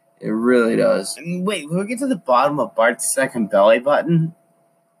 It really does. And wait, will we get to the bottom of Bart's second belly button?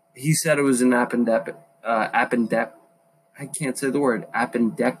 He said it was an I can't say the word.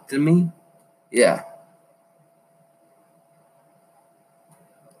 Appendectomy? Yeah.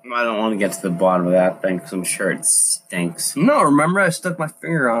 I don't want to get to the bottom of that thing because I'm sure it stinks. No, remember I stuck my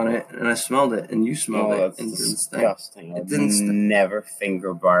finger on it and I smelled it and you smelled it. That's And it didn't stink. disgusting. It didn't never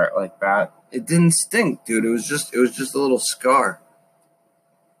finger Bart like that. It didn't stink, dude. It was just a little scar.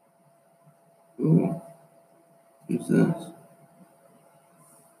 Ooh. Who's this?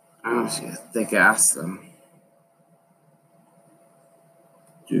 Oh, she has thick ass though.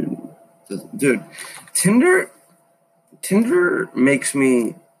 Dude, Tinder makes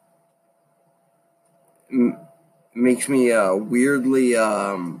me weirdly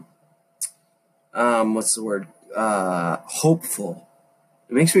what's the word, hopeful.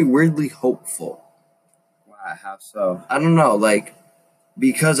 It makes me weirdly hopeful. Wow, how so? I don't know, like,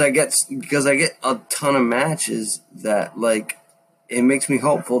 because I get a ton of matches that, like, it makes me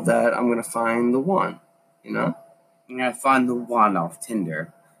hopeful that I'm gonna find the one, you know? I'm gonna find the one off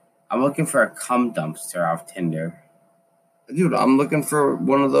Tinder. I'm looking for a cum dumpster off Tinder. Dude, I'm looking for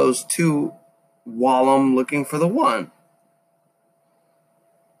one of those two while I'm looking for the one.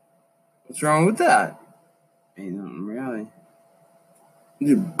 What's wrong with that? Ain't nothing really.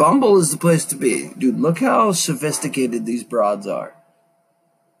 Dude, Bumble is the place to be. Dude, look how sophisticated these broads are.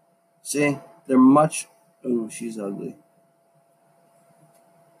 See? They're much... Ooh, she's ugly.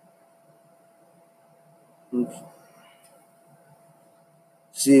 Oops.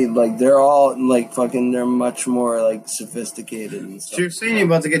 See, like, they're all, like, fucking... They're much more, like, sophisticated and stuff. So you're saying you're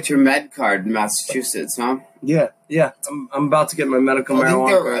about to get your med card in Massachusetts, huh? Yeah. I'm about to get my medical marijuana I think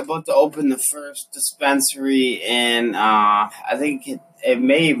they're card. about to open the first dispensary in, I think it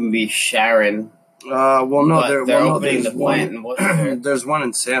may even be Sharon. Well, no, they're opening the plant in Worcester. There's one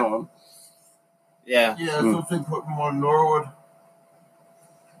in Salem. Yeah. Yeah, something put me on Norwood.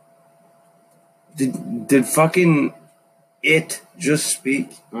 Did fucking it just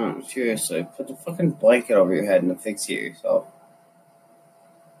speak? Oh, seriously. Put the fucking blanket over your head and asphyxiate yourself.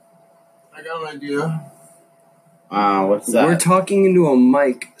 I got an idea. What's that? We're talking into a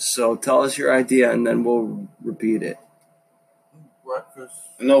mic, so tell us your idea and then we'll repeat it. Breakfast.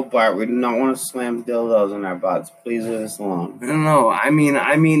 No, Bart, we do not want to slam dildos in our butts. Please leave us alone. I don't know. I mean,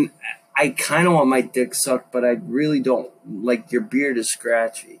 I kind of want my dick sucked, but I really don't. Like, your beard is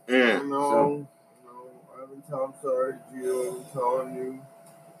scratchy. No, I'm sorry, Gio. I've been telling you.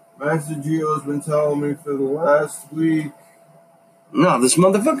 Master Gio's been telling me for the last week. No, this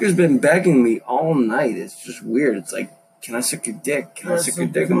motherfucker's been begging me all night. It's just weird. It's like, can I suck your dick? Can I suck your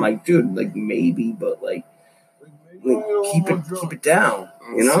dick? I'm like, dude, like, maybe, but, like keep it down.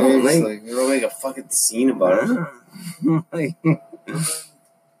 You know? Seriously, we don't make a fucking scene about it. Like,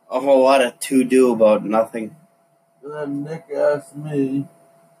 a whole lot of to-do about nothing. And then Nick asked me,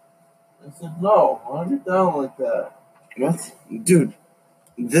 I said, no, I don't get down like that. What? Dude,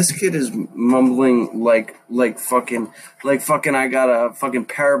 this kid is mumbling like fucking I got a fucking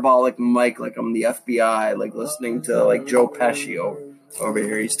parabolic mic, like I'm the FBI, like listening to like Joe Pesci over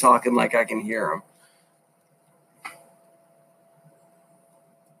here. He's talking like I can hear him.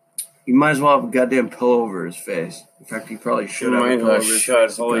 He might as well have a goddamn pillow over his face. In fact, he probably should have a pillow over his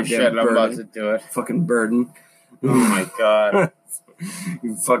face. Holy shit, I'm about to do it. Fucking burden. Oh my god.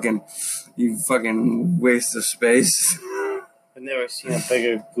 You fucking waste of space. I've never seen a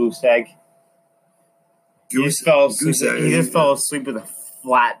bigger goose egg. He just fell asleep with a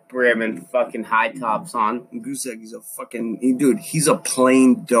flat brim and fucking high tops on. Goose egg, he's a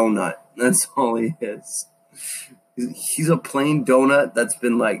plain donut. That's all he is. He's a plain donut that's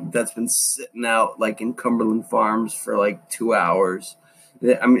been sitting out like in Cumberland Farms for like 2 hours.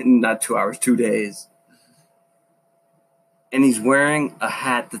 I mean, not 2 hours, 2 days. And he's wearing a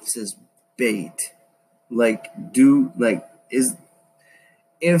hat that says bait.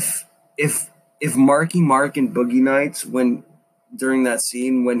 If Marky Mark and Boogie Nights, during that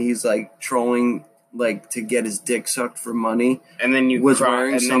scene when he's like trolling like to get his dick sucked for money, and then you was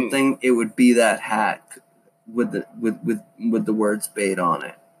wearing something, it would be that hat with the words bait on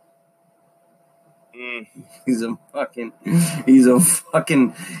it. He's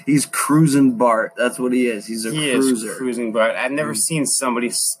cruising Bart. That's what he is. He's a cruiser. Is cruising Bart. I've never seen somebody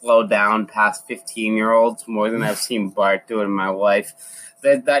slow down past 15-year-olds more than I've seen Bart do in my life.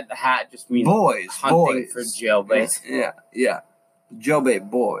 That hat just means hunting for jailbait. Yeah. Jailbait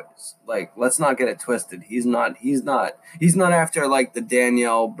boys. Like, let's not get it twisted. He's not after like the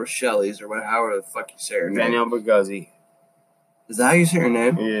Danielle Brachellis or however the fuck you say her name. Danielle Berguzzi. Is that how you say her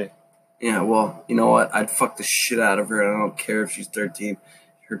name? Yeah. Yeah, well, you know what? I'd fuck the shit out of her, and I don't care if she's 13.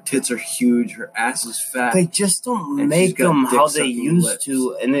 Her tits are huge. Her ass is fat. They just don't And make she's got them how they dick-sucking used lips.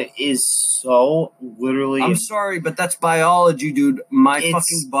 to, and it is so literally. I'm sorry, but that's biology, dude. My It's-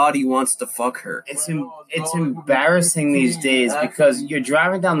 fucking body wants to fuck her. It's embarrassing these days because you're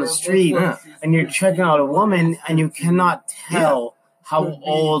driving down the street Yeah. and you're checking out a woman and you cannot tell how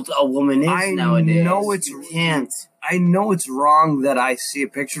old a woman is I nowadays. know it's- You can't. I know it's wrong that I see a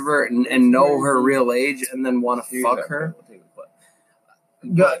picture of her and know her real age and then want to fuck her.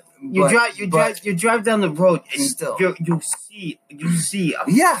 You drive down the road and Still. you see a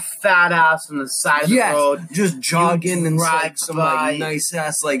Yeah. fat ass on the side of Yes, the road. just jogging and drive like some by like nice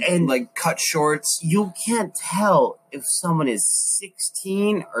ass like and- cut shorts. You can't tell if someone is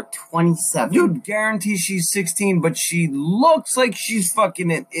 16 or 27. Dude, guarantee she's 16, but she looks like she's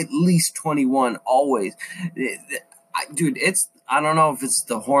fucking at least 21 always. Dude, I don't know if it's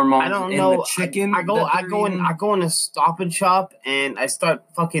the hormones I don't in know. the chicken. I go in a Stop and Shop and I start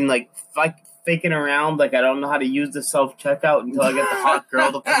fucking like faking around like I don't know how to use the self checkout until I get the hot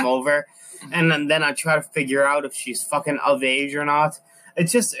girl to come over, and then I try to figure out if she's fucking of age or not.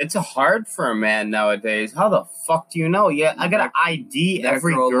 It's hard for a man nowadays. How the fuck do you know? Yeah, I gotta ID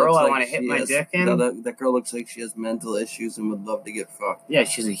every girl I want to hit my dick in. That girl looks like she has mental issues and would love to get fucked. Yeah,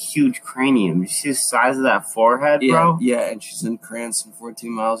 she's a huge cranium. You see the size of that forehead, Yeah, bro? yeah, and she's in Cranston,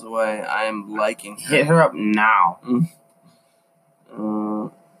 14 miles away. I am liking her. Hit her up now.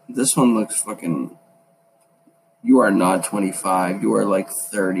 This one looks fucking. You are not 25. You are like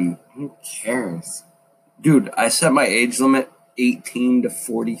 30. Who cares? Dude, I set my age limit 18 to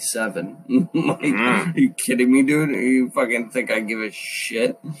 47. Are you kidding me, dude? You fucking think I give a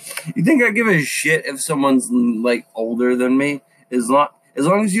shit? You think I give a shit if someone's like older than me? As long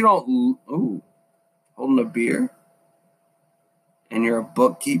as you don't. Ooh, holding a beer. And you're a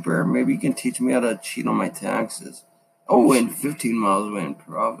bookkeeper. Maybe you can teach me how to cheat on my taxes. Oh, and 15 miles away in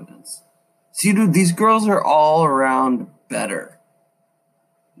Providence. See, dude, these girls are all around better.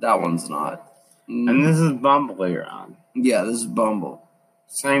 That one's not. And this is Bumble you're on. Yeah, this is Bumble.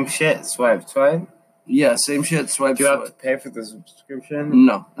 Same shit. Swipe. Yeah, same shit. Swipe. Do you have swipe. to pay for the subscription?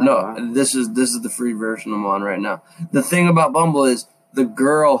 No. This is the free version I'm on right now. The thing about Bumble is the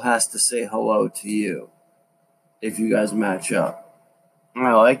girl has to say hello to you if you guys match up.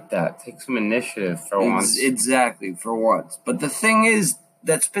 I like that. Take some initiative for once. Exactly, for once. But the thing is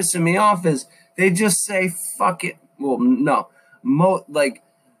that's pissing me off is they just say fuck it. Well, no. Like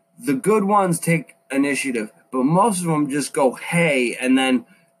the good ones take initiative, but most of them just go hey and then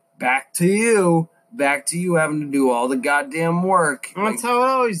back to you having to do all the goddamn work. That's how it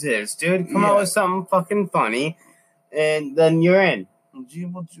always is, dude. Come out with something fucking funny, and then you're in.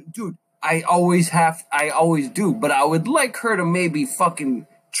 Dude, I always do, but I would like her to maybe fucking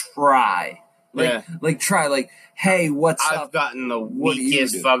try. Try, hey, what's up? I've gotten the What do you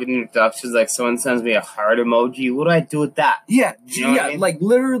weakest do? fucking introductions. Like, someone sends me a heart emoji. What do I do with that? Yeah, You know what I mean? like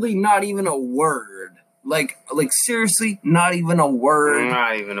literally not even a word. Like seriously, not even a word.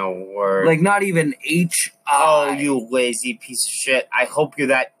 Not even a word. Like not even H. Oh, you lazy piece of shit. I hope you're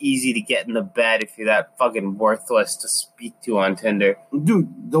that easy to get in the bed if you're that fucking worthless to speak to on Tinder.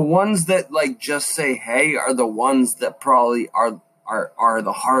 Dude, the ones that like just say hey are the ones that probably are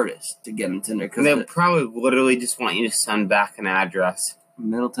the hardest to get in Tinder because They probably literally just want you to send back an address.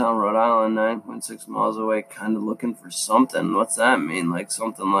 Middletown, Rhode Island, 9.6 miles away, kind of looking for something. What's that mean? Like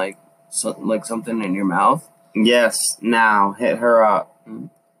something like something in your mouth? Yes, now hit her up.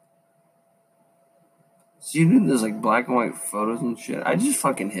 So you do this like black and white photos and shit. I just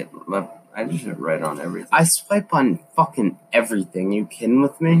fucking hit left. I just hit right on everything. I swipe on fucking everything. You kidding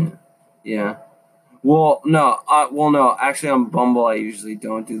with me? Yeah. Well, no. No. Actually, on Bumble, I usually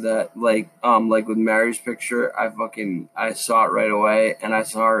don't do that. Like with Mary's picture, I saw it right away, and I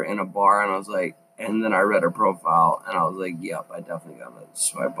saw her in a bar, and I was like, and then I read her profile, and I was like, yep, I definitely gotta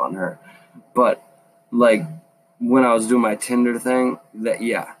swipe on her. But like when I was doing my Tinder thing,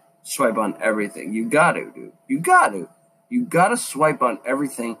 swipe on everything. You got to, dude. You got to swipe on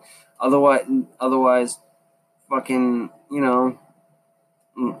everything. Otherwise, fucking, who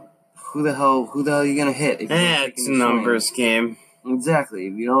the hell are you gonna hit? It's a numbers game. Exactly.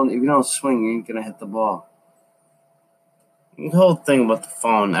 If you don't swing, you ain't gonna hit the ball. The whole thing about the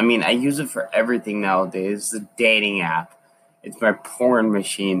phone. I mean, I use it for everything nowadays. It's a dating app. It's my porn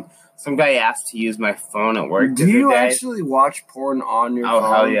machine. Some guy asked to use my phone at work. Do you actually watch porn on your phone?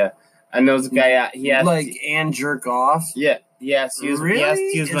 Oh, hell yeah. And there was a guy, he asked and jerk off? Yeah, he asked to use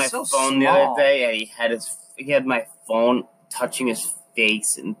my so phone the small. other day, and he had my phone touching his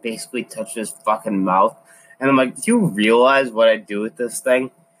face and basically touching his fucking mouth. And I'm like, do you realize what I do with this thing?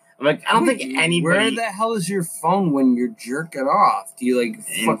 Like, I don't think anybody Where the hell is your phone when you're jerking off? Do you like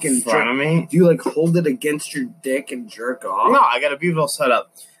in fucking front of me. Do you like hold it against your dick and jerk off? No, I got a beautiful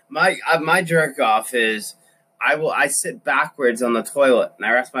setup. My jerk off is I sit backwards on the toilet and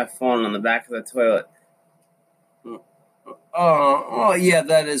I rest my phone on the back of the toilet. Oh, yeah,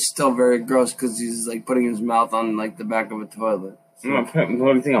 that is still very gross because he's like putting his mouth on like the back of a toilet. So. What do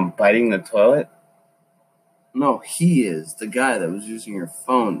you think? I'm biting the toilet? No, he is the guy that was using your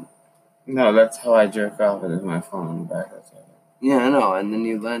phone. No, that's how I jerk off. It is my phone on the back of the toilet. Yeah, I know, and then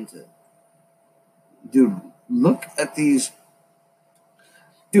you lent it. Dude, look at these.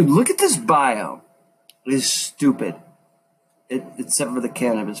 Dude, look at this bio. It is stupid. Except for the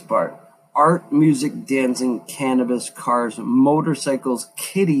cannabis part. Art, music, dancing, cannabis, cars, motorcycles,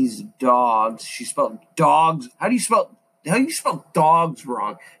 kitties, dogs. She spelled dogs. How do you spell dogs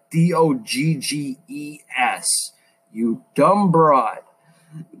wrong? Dogges. You dumb broad.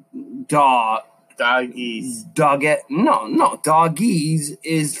 Doggies. No. Doggies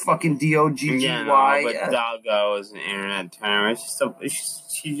is fucking Doggy. Yeah, no, but doggo is an internet term. She's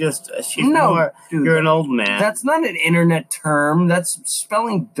more. Dude, you're an old man. That's not an internet term. That's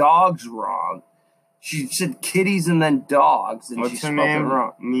spelling dogs wrong. She said kitties and then dogs, and What's she her spelled name? it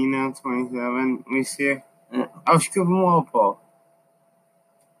wrong. Nina 27. Let me see her. Yeah. Oh, she's from Walpole.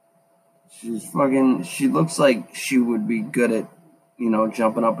 She looks like she would be good at,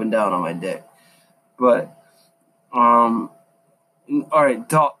 jumping up and down on my dick. But, all right,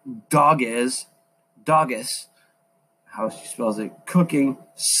 Doggis, how she spells it, cooking,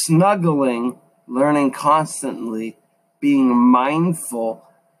 snuggling, learning constantly, being mindful,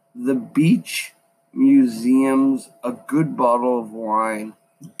 the beach, museums, a good bottle of wine,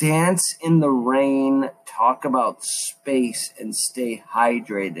 dance in the rain, talk about space, and stay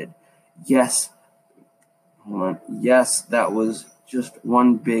hydrated. Yes, that was just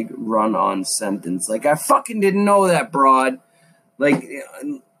one big run-on sentence. Like, I fucking didn't know that, broad. Like,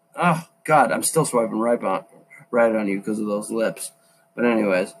 oh, God, I'm still swiping right on you because of those lips. But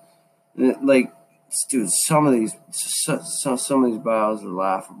anyways, like, dude, some of these bios are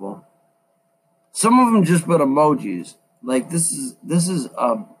laughable. Some of them just put emojis. Like, this is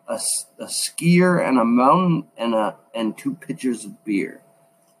a skier and a mountain and 2 pitchers of beer.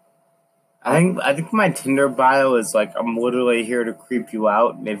 I think my Tinder bio is like, I'm literally here to creep you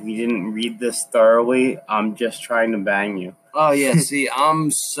out, and if you didn't read this thoroughly, I'm just trying to bang you. Oh, yeah, see, I'm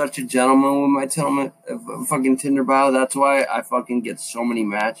such a gentleman with my fucking Tinder bio. That's why I fucking get so many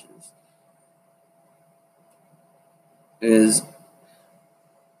matches.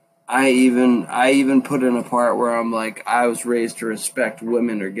 I even put in a part where I'm like, I was raised to respect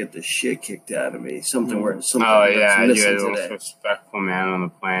women or get the shit kicked out of me. Something Oh, that's yeah, missing you're the most today. respectful man on the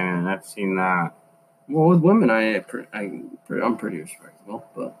planet, and I've seen that. Well, with women, I'm pretty respectable,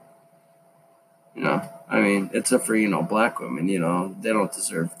 but I mean, except for black women, they don't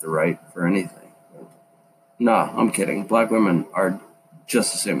deserve the right for anything. No, I'm kidding. Black women are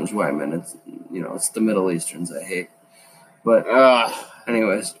just the same as white men. It's the Middle Easterns I hate. But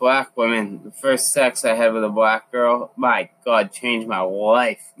anyways, black women. The first sex I had with a black girl, my God, changed my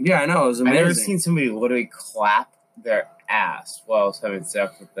life. Yeah, I know, it was amazing. I've never seen somebody literally clap their ass while I was having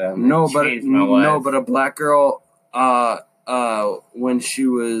sex with them. No, but a black girl, when she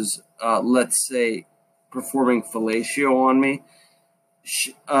was, let's say, performing fellatio on me,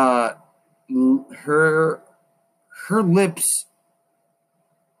 her lips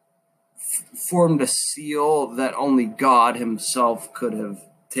formed a seal that only God himself could have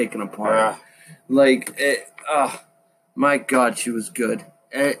taken apart. My God, she was good.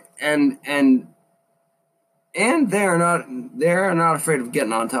 And they're not afraid of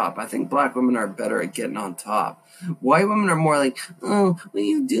getting on top. I think black women are better at getting on top. White women are more like, oh, will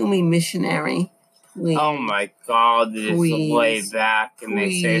you do me, missionary? Please. Oh my God, they just lay back and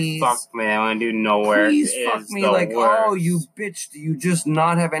they say, fuck me, I want to do nowhere. Please fuck me, like, worst. Oh, you bitch, do you just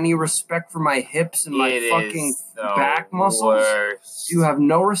not have any respect for my hips and my fucking back muscles? Worst. Do you have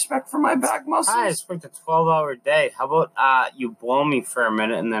no respect for my back muscles? I just worked a 12-hour day. How about you blow me for a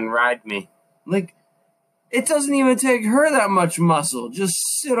minute and then ride me? Like, it doesn't even take her that much muscle. Just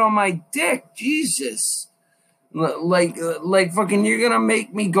sit on my dick, Jesus. Like fucking, you're gonna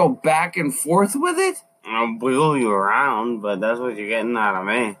make me go back and forth with it? I'll wiggle you around, but that's what you're getting out of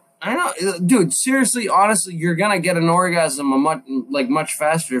me. I know, dude. Seriously, honestly, you're gonna get an orgasm much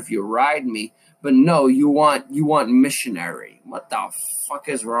faster if you ride me. But no, you want missionary. What the fuck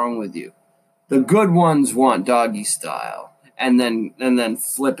is wrong with you? The good ones want doggy style, and then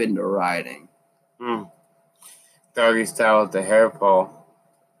flip into riding. Doggy style with the hair pull.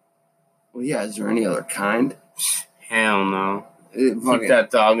 Well, yeah. Is there any other kind? Hell no. Keep that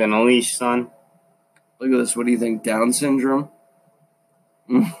dog on a leash, son. Look at this. What do you think? Down syndrome?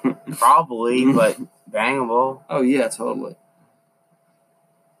 Probably, but bangable. Oh, yeah, totally.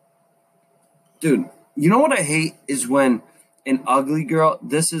 Dude, you know what I hate is when an ugly girl,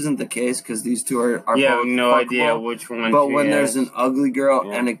 this isn't the case because these two are You have both no fuckable, idea which one. but when there's an ugly girl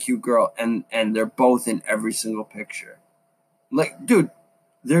Yeah. and a cute girl and they're both in every single picture. Like, dude,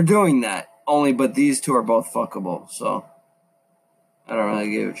 they're doing that only, but these two are both fuckable, so I don't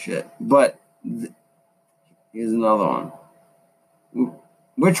really give a shit. But here's another one.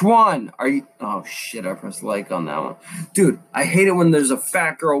 Which one are you? Oh shit! I pressed like on that one, dude. I hate it when there's a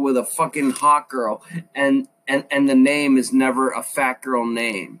fat girl with a fucking hot girl, and the name is never a fat girl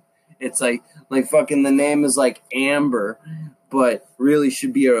name. It's like fucking the name is like Amber, but really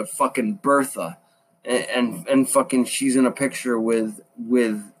should be a fucking Bertha, and fucking she's in a picture with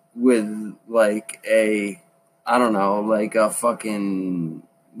like a, I don't know, like a fucking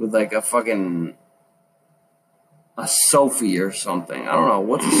with like a fucking. A Sophie or something. I don't know.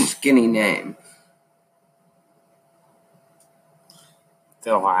 What's a skinny name?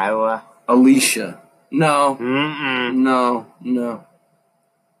 Delilah. Alicia. No. Mm-mm. No.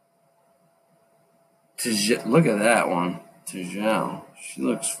 Look at that one. Tajal. She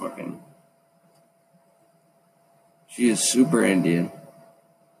looks fucking... She is super Indian.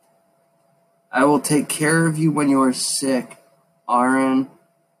 I will take care of you when you are sick. Aaron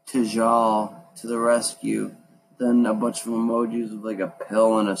Tajal to the rescue. Then a bunch of emojis with like a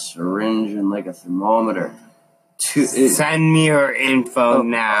pill and a syringe and like a thermometer. Send me her info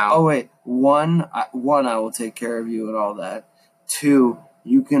now. Oh wait, one, I will take care of you and all that. 2,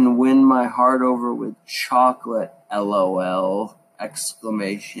 you can win my heart over with chocolate. LOL!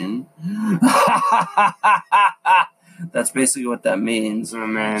 Exclamation. That's basically what that means. Oh,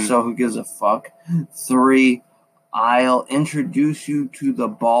 man. So who gives a fuck? 3, I'll introduce you to the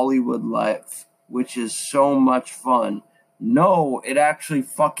Bollywood life, which is so much fun. No, it actually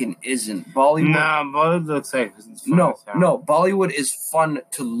fucking isn't. Bollywood. Nah, Bollywood looks like it's fun No, as hell. no. Bollywood is fun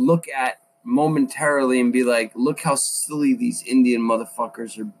to look at momentarily and be like, look how silly these Indian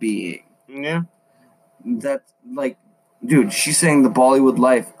motherfuckers are being. Yeah. That's like, dude, she's saying the Bollywood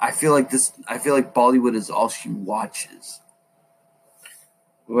life. I feel like Bollywood is all she watches.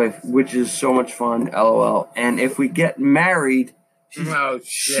 Which is so much fun, LOL. And if we get married,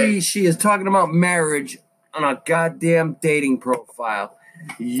 she is talking about marriage on a goddamn dating profile.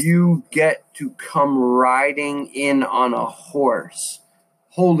 You get to come riding in on a horse.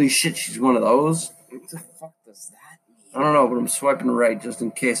 Holy shit, she's one of those. What the fuck does that mean? I don't know, but I'm swiping right just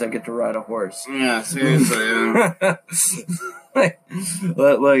in case I get to ride a horse. Yeah, seriously.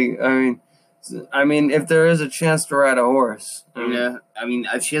 I mean, if there is a chance to ride a horse. Yeah, I mean,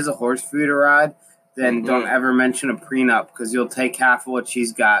 if she has a horse for you to ride, then don't ever mention a prenup because you'll take half of what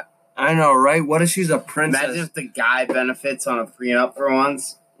she's got. I know, right? What if she's a princess? Imagine if the guy benefits on a prenup for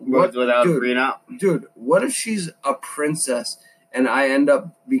once What? without Dude. a prenup. Dude, what if she's a princess and I end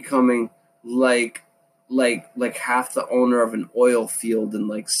up becoming like half the owner of an oil field in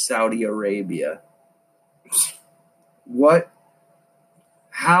like Saudi Arabia? What?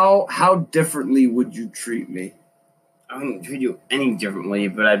 How differently would you treat me? I wouldn't treat you any differently,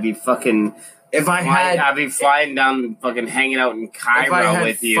 but I'd be fucking. I'd be flying down and fucking hanging out in if I Cairo had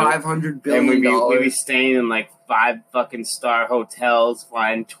with you. $500 And billion, we'd be staying in like 5 fucking star hotels,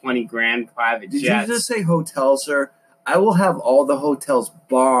 flying 20 grand private Did jets. you just say hotel, sir? I will have all the hotels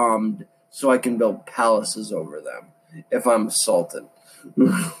bombed so I can build palaces over them if I'm a sultan.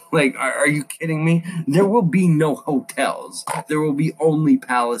 Like, are you kidding me? There will be no hotels. There will be only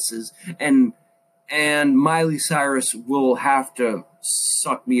palaces, and Miley Cyrus will have to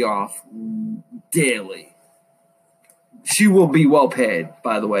suck me off daily. She will be well paid,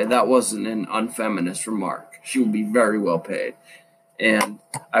 by the way. That wasn't an unfeminist remark. She will be very well paid. And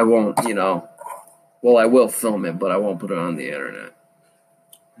I won't, well, I will film it, but I won't put it on the internet.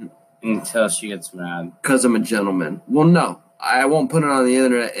 Until she gets mad. Because I'm a gentleman. Well, no. I won't put it on the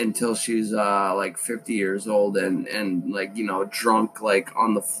internet until she's like 50 years old and like, drunk, like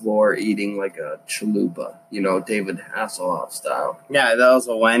on the floor eating like a chalupa, David Hasselhoff style. Yeah, that was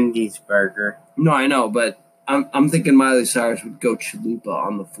a Wendy's burger. No, I know, but I'm thinking Miley Cyrus would go chalupa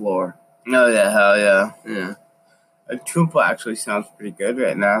on the floor. No, yeah, hell yeah. Yeah. A chalupa actually sounds pretty good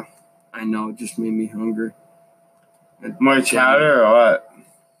right now. I know, it just made me hungry. More chowder or what?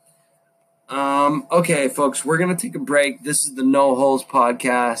 Okay, folks, we're going to take a break. This is the No Holes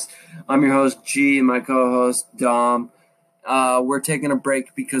Podcast. I'm your host, G, and my co-host, Dom. We're taking a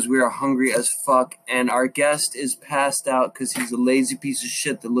break because we are hungry as fuck, and our guest is passed out because he's a lazy piece of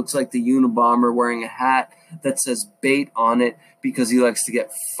shit that looks like the Unabomber wearing a hat that says bait on it because he likes to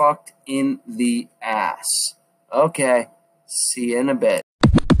get fucked in the ass. Okay, see you in a bit.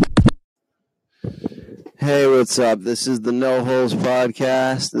 Hey, what's up? This is the No Holes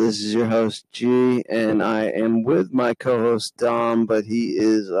Podcast. This is your host, G, and I am with my co-host, Dom, but he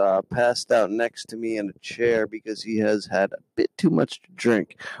is passed out next to me in a chair because he has had a bit too much to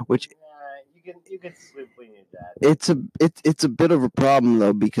drink, which You can sleep when you're dead. it's a bit of a problem,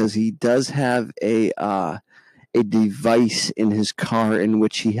 though, because he does have a device in his car in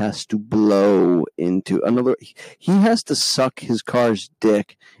which he has to blow into. He has to suck his car's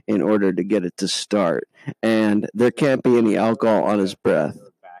dick in order to get it to start, and there can't be any alcohol on his breath.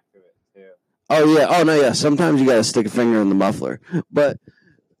 Oh yeah, oh no, yeah. Sometimes you gotta stick a finger in the muffler, but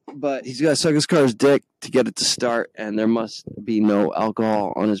he's gotta suck his car's dick to get it to start, and there must be no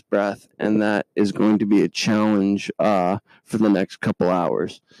alcohol on his breath, and that is going to be a challenge for the next couple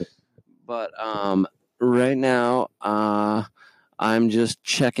hours. But right now, I'm just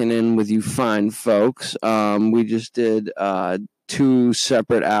checking in with you fine folks. We just did 2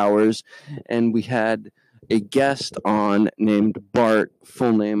 separate hours, and we had a guest on named Bart,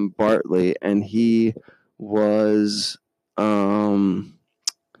 full name Bartley, and he was,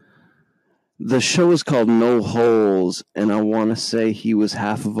 the show is called No Holes, and I want to say he was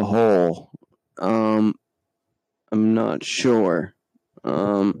half of a hole. I'm not sure.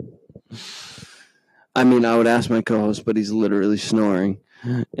 I mean, I would ask my co-host, but he's literally snoring.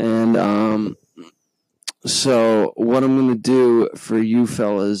 And so what I'm going to do for you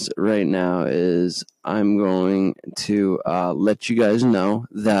fellas right now is I'm going to let you guys know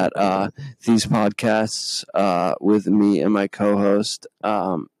that these podcasts with me and my co-host,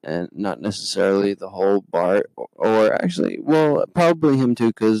 and not necessarily the whole Bart, or actually, well, probably him too,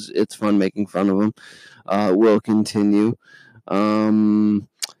 because it's fun making fun of him, will continue.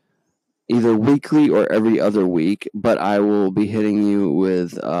 Either weekly or every other week, but I will be hitting you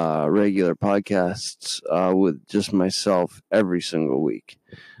with regular podcasts with just myself every single week.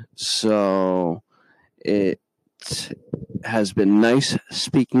 So it has been nice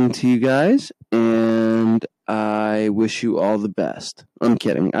speaking to you guys, and I wish you all the best. I'm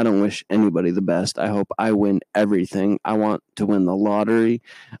kidding. I don't wish anybody the best. I hope I win everything. I want to win the lottery.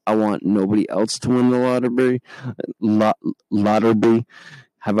 I want nobody else to win the lottery. Lottery.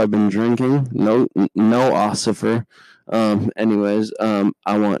 Have I been drinking? No, Ossifer. Anyways,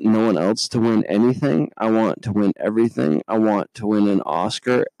 I want no one else to win anything. I want to win everything. I want to win an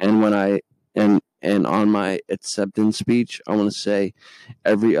Oscar. And and on my acceptance speech, I want to say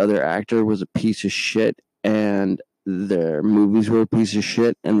every other actor was a piece of shit, and their movies were a piece of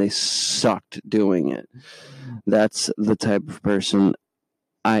shit, and they sucked doing it. That's the type of person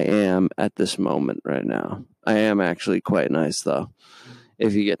I am at this moment right now. I am actually quite nice, though,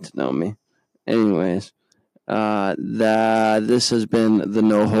 if you get to know me. Anyways, this has been the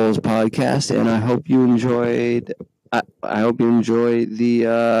No Holes Podcast, and I hope you enjoyed. I hope you enjoy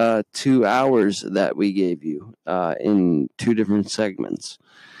the 2 hours that we gave you in 2 different segments.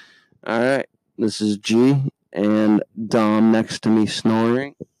 All right, this is G and Dom next to me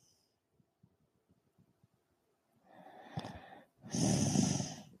snoring.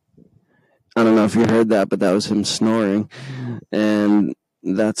 I don't know if you heard that, but that was him snoring, and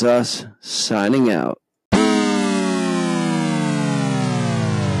that's us signing out.